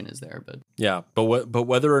situation is there, but yeah, but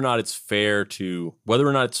whether or not it's fair to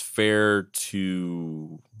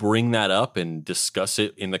bring that up and discuss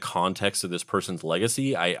it in the context of this person's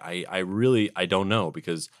legacy, I really don't know,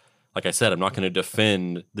 because like I said, I'm not going to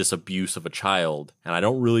defend this abuse of a child, and I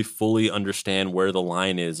don't really fully understand where the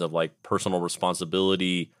line is of like personal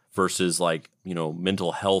responsibility versus like,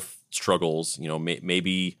 mental health struggles.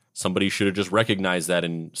 Maybe somebody should have just recognized that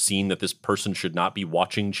and seen that this person should not be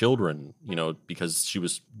watching children, because she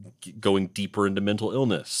was going deeper into mental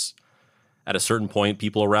illness. At a certain point,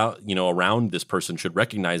 people around this person should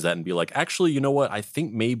recognize that and be like, actually, you know what? I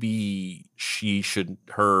think maybe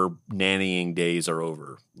her nannying days are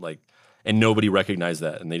over. Like, and nobody recognized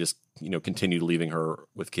that. And they just, continued leaving her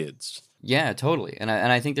with kids. Yeah, totally. And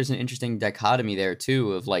I think there's an interesting dichotomy there,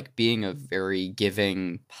 too, of like being a very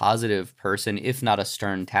giving, positive person, if not a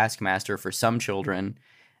stern taskmaster for some children,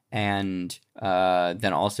 and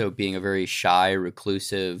then also being a very shy,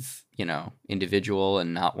 reclusive, individual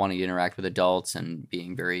and not wanting to interact with adults and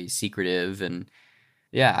being very secretive. And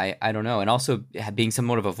yeah, I don't know. And also being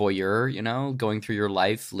somewhat of a voyeur, going through your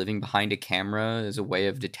life, living behind a camera as a way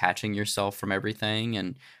of detaching yourself from everything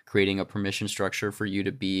and creating a permission structure for you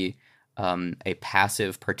to be a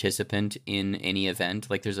passive participant in any event.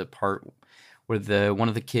 Like there's a part where one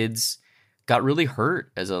of the kids got really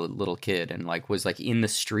hurt as a little kid and like was like in the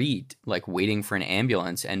street, like waiting for an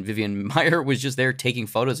ambulance. And Vivian Maier was just there taking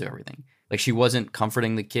photos of everything. Like she wasn't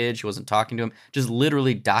comforting the kid. She wasn't talking to him, just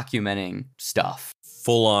literally documenting stuff.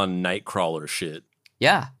 Full on Nightcrawler shit.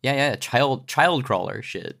 Yeah. Child crawler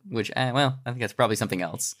shit, which, I think that's probably something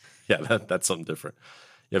else. Yeah, that's something different.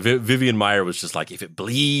 Yeah, Vivian Maier was just like, if it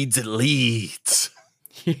bleeds, it leads.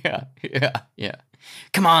 Yeah.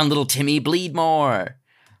 Come on, little Timmy, bleed more.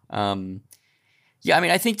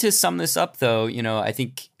 I think to sum this up, though, I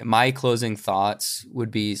think my closing thoughts would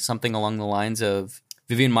be something along the lines of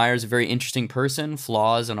Vivian Maier is a very interesting person,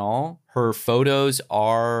 flaws and all. Her photos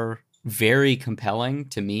are very compelling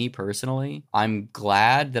to me personally. I'm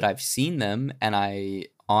glad that I've seen them, and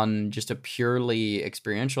on just a purely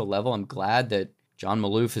experiential level, I'm glad that John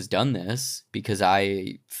Maloof has done this because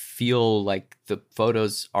I feel like the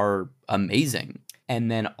photos are amazing.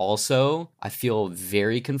 And then also I feel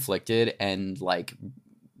very conflicted and like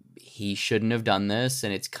he shouldn't have done this.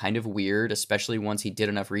 And it's kind of weird, especially once he did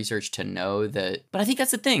enough research to know that. But I think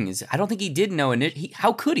that's the thing is I don't think he did know. And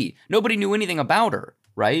how could he? Nobody knew anything about her,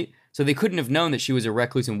 right? So they couldn't have known that she was a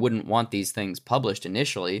recluse and wouldn't want these things published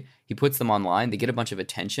initially. He puts them online. They get a bunch of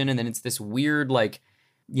attention. And then it's this weird like,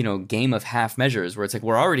 game of half measures where it's like,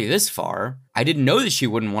 we're already this far. I didn't know that she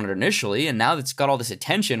wouldn't want it initially. And now that's got all this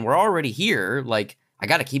attention, we're already here. Like, I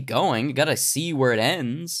got to keep going. You got to see where it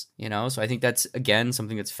ends, So I think that's, again,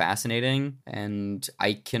 something that's fascinating and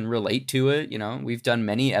I can relate to it. We've done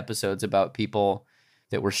many episodes about people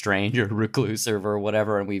that were strange or reclusive or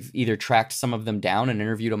whatever. And we've either tracked some of them down and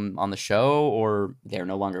interviewed them on the show or they're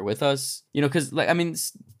no longer with us, because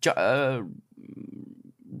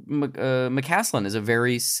McCaslin is a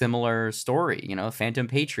very similar story, Phantom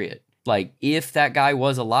Patriot. Like, if that guy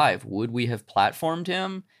was alive, would we have platformed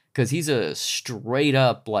him? Because he's a straight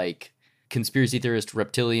up, like, conspiracy theorist,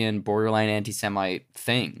 reptilian, borderline anti-Semite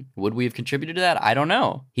thing. Would we have contributed to that? I don't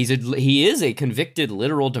know. He is a convicted,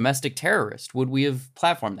 literal domestic terrorist. Would we have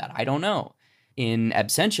platformed that? I don't know. In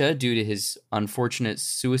absentia, due to his unfortunate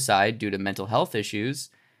suicide due to mental health issues,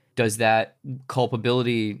 Does that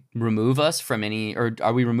culpability remove us from any, or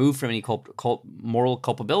are we removed from any moral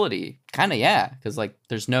culpability? Kind of, yeah, because like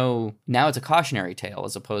there's no, now it's a cautionary tale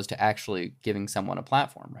as opposed to actually giving someone a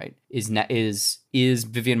platform, right? Is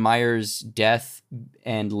Vivian Meyer's death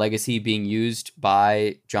and legacy being used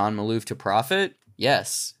by John Maloof to profit?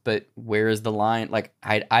 Yes, but where is the line? Like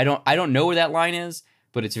I don't know where that line is,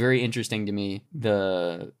 but it's very interesting to me,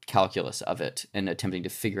 the calculus of it and attempting to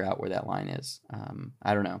figure out where that line is.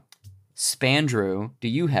 I don't know. Spandrew, do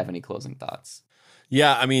you have any closing thoughts?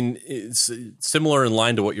 Yeah, I mean, it's similar in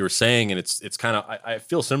line to what you were saying, and it's kind of, I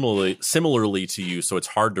feel similarly to you, so it's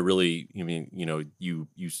hard to really, I mean, you know, you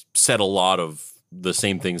said a lot of the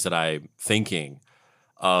same things that I'm thinking.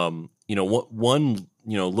 You know, one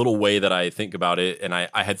little way that I think about it, and I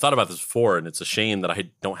had thought about this before, and it's a shame that I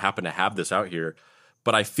don't happen to have this out here,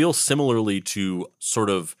 but I feel similarly to sort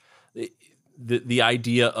of the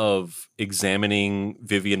idea of examining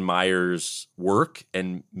Vivian Meyer's work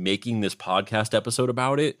and making this podcast episode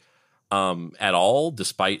about it at all,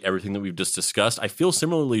 despite everything that we've just discussed. I feel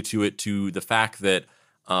similarly to it, to the fact that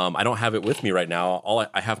I don't have it with me right now.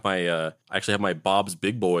 I have I actually have my Bob's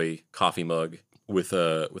Big Boy coffee mug with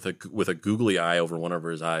a googly eye over one of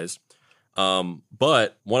his eyes.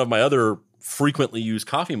 But one of my other frequently used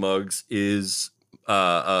coffee mugs is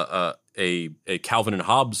a Calvin and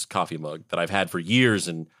Hobbes coffee mug that I've had for years,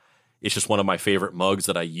 and it's just one of my favorite mugs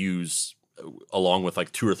that I use along with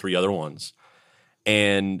like 2 or 3 other ones.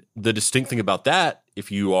 And the distinct thing about that,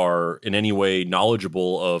 if you are in any way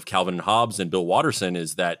knowledgeable of Calvin and Hobbes and Bill Watterson,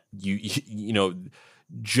 is that you know,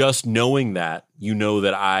 just knowing that, you know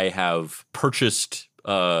that I have purchased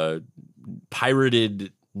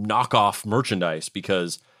pirated knockoff merchandise,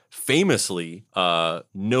 because famously,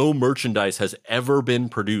 no merchandise has ever been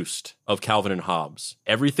produced of Calvin and Hobbes.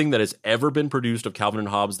 Everything that has ever been produced of Calvin and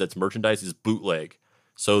Hobbes that's merchandise is bootleg.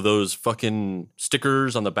 So those fucking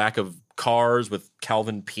stickers on the back of cars with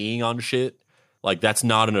Calvin peeing on shit, like that's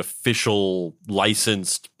not an official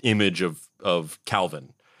licensed image of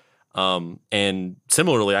Calvin. And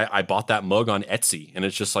similarly, I bought that mug on Etsy, and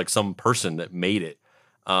it's just like some person that made it.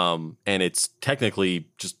 And it's technically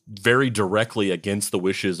just very directly against the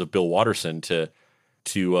wishes of Bill Watterson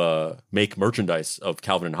to make merchandise of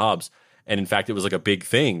Calvin and Hobbes. And in fact, it was like a big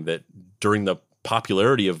thing that during the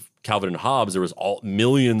popularity of Calvin and Hobbes, there was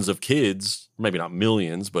millions of kids, maybe not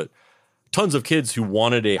millions, but tons of kids who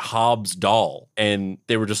wanted a Hobbes doll. And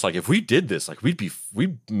they were just like, if we did this, like we'd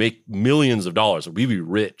make millions of dollars, we'd be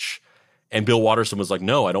rich. And Bill Watterson was like,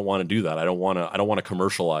 no, I don't want to do that. I don't want to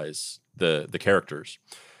commercialize the characters.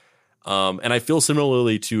 And I feel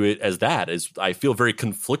similarly to it as I feel very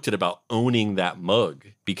conflicted about owning that mug,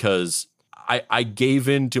 because I gave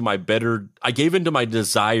into my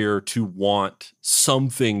desire to want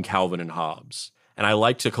something Calvin and Hobbes. And I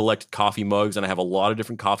like to collect coffee mugs, and I have a lot of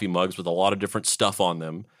different coffee mugs with a lot of different stuff on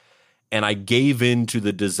them. And I gave into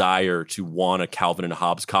the desire to want a Calvin and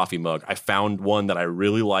Hobbes coffee mug. I found one that I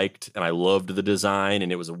really liked, and I loved the design,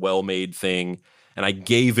 and it was a well-made thing. And I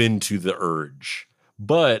gave into the urge.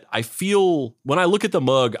 But I feel, when I look at the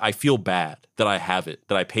mug, I feel bad that I have it,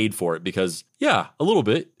 that I paid for it, because yeah, a little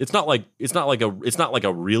bit. It's not like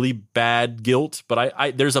a really bad guilt, but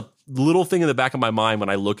I there's a little thing in the back of my mind when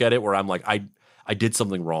I look at it where I'm like, I did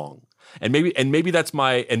something wrong. And maybe that's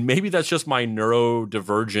just my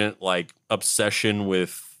neurodivergent like obsession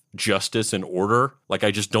with justice and order. Like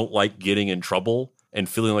I just don't like getting in trouble and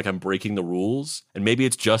feeling like I'm breaking the rules. And maybe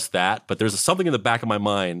it's just that, but there's something in the back of my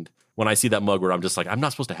mind when I see that mug where I'm just like, I'm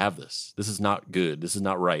not supposed to have this. This is not good. This is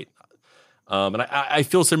not right. And I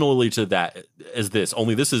feel similarly to that as this,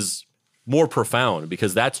 only this is more profound,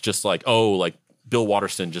 because that's just like, oh, like Bill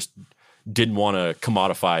Watterson just didn't want to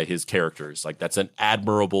commodify his characters. Like that's an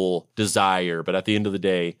admirable desire, but at the end of the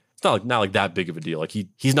day, it's not like that big of a deal. Like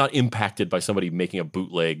he's not impacted by somebody making a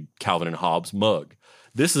bootleg Calvin and Hobbes mug.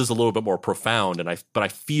 This is a little bit more profound, but I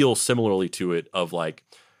feel similarly to it of like,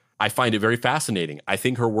 I find it very fascinating. I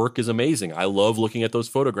think her work is amazing. I love looking at those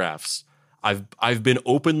photographs. I've been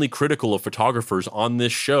openly critical of photographers on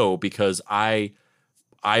this show because I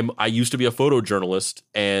used to be a photojournalist,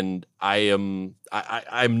 and I'm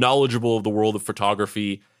knowledgeable of the world of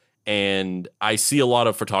photography, and I see a lot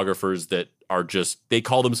of photographers that are just, they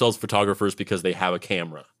call themselves photographers because they have a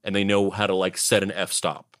camera and they know how to like set an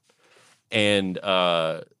f-stop. And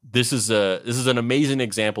this is an amazing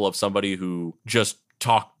example of somebody who just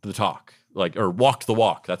talked the talk, like, or walked the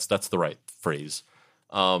walk. That's the right phrase.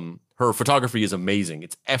 Her photography is amazing.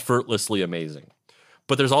 It's effortlessly amazing.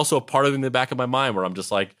 But there's also a part of it in the back of my mind where I'm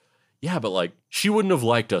just like, yeah, but like, she wouldn't have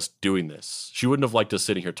liked us doing this. She wouldn't have liked us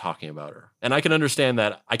sitting here talking about her. And I can understand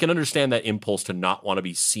that. I can understand that impulse to not want to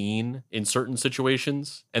be seen in certain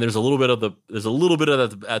situations. And there's a little bit of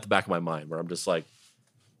that at the back of my mind where I'm just like,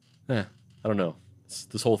 I don't know.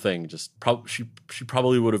 This whole thing just she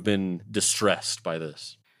probably would have been distressed by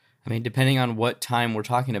this. I mean, depending on what time we're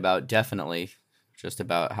talking about, definitely. Just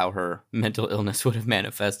about how her mental illness would have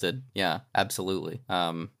manifested. Yeah, absolutely.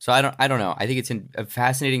 So I don't know. I think it's a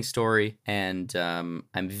fascinating story, and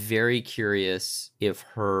I'm very curious if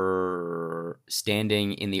her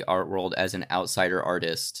standing in the art world as an outsider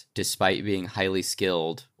artist, despite being highly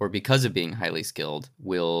skilled, or because of being highly skilled,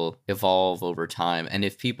 will evolve over time, and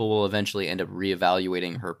if people will eventually end up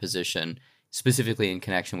reevaluating her position, specifically in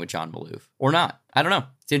connection with John Maloof, or not. I don't know.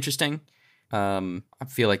 It's interesting. I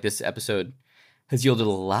feel like this episode has yielded a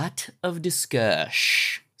lot of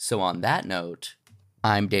discussion. So on that note,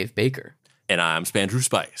 I'm Dave Baker. And I'm Spandrew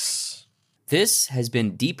Spice. This has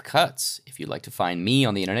been Deep Cuts. If you'd like to find me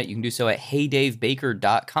on the internet, you can do so at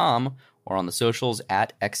heydavebaker.com or on the socials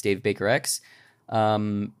at xdavebakerx.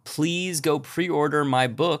 Please go pre-order my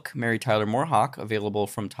book, Mary Tyler Moorhawk, available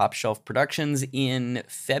from Top Shelf Productions in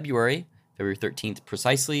February 13th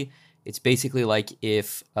precisely. It's basically like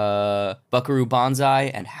if Buckaroo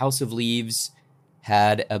Banzai and House of Leaves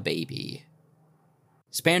had a baby.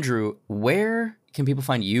 Spandrew, where can people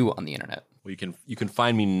find you on the internet? Well, you can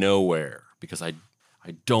find me nowhere because I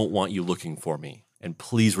don't want you looking for me. And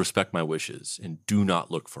please respect my wishes and do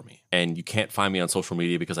not look for me. And you can't find me on social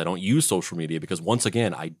media because I don't use social media because, once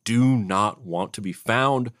again, I do not want to be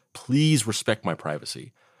found. Please respect my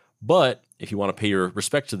privacy. But if you want to pay your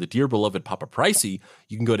respect to the dear beloved Papa Pricey,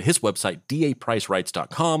 you can go to his website,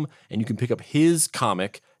 dapricewrites.com, and you can pick up his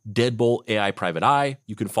comic, Deadbolt AI Private Eye.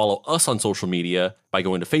 You can follow us on social media by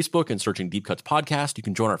going to Facebook and searching Deep Cuts Podcast. You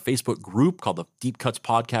can join our Facebook group called the Deep Cuts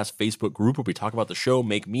Podcast Facebook group, where we talk about the show,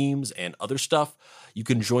 make memes, and other stuff. You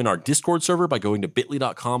can join our Discord server by going to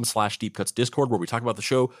bit.ly.com/deepcutsdiscord, where we talk about the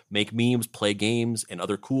show, make memes, play games, and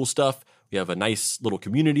other cool stuff. We have a nice little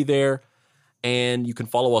community there. And you can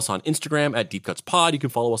follow us on Instagram at Deep Cuts Pod. You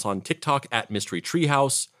can follow us on TikTok at Mystery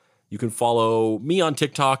Treehouse. You can follow me on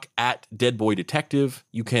TikTok at Deadboy Detective.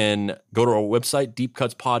 You can go to our website,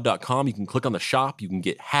 deepcutspod.com. You can click on the shop. You can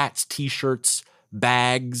get hats, t-shirts,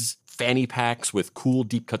 bags, fanny packs with cool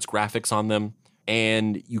Deep Cuts graphics on them.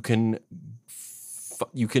 And you can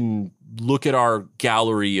look at our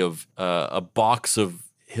gallery of a box of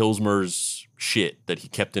Hilsmer's shit that he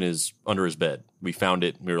kept under his bed. We found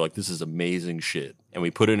it and we were like, this is amazing shit. And we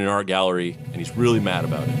put it in our gallery and he's really mad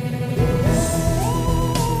about it.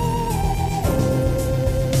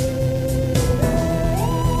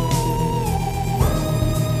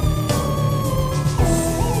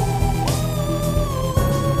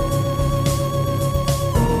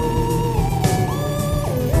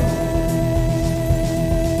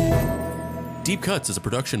 Deep Cuts is a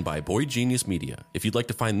production by Boy Genius Media. If you'd like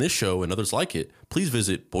to find this show and others like it, please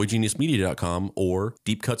visit boygeniusmedia.com or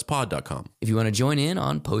deepcutspod.com. If you want to join in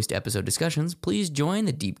on post-episode discussions, please join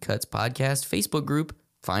the Deep Cuts Podcast Facebook group.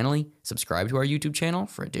 Finally, subscribe to our YouTube channel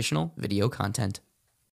for additional video content.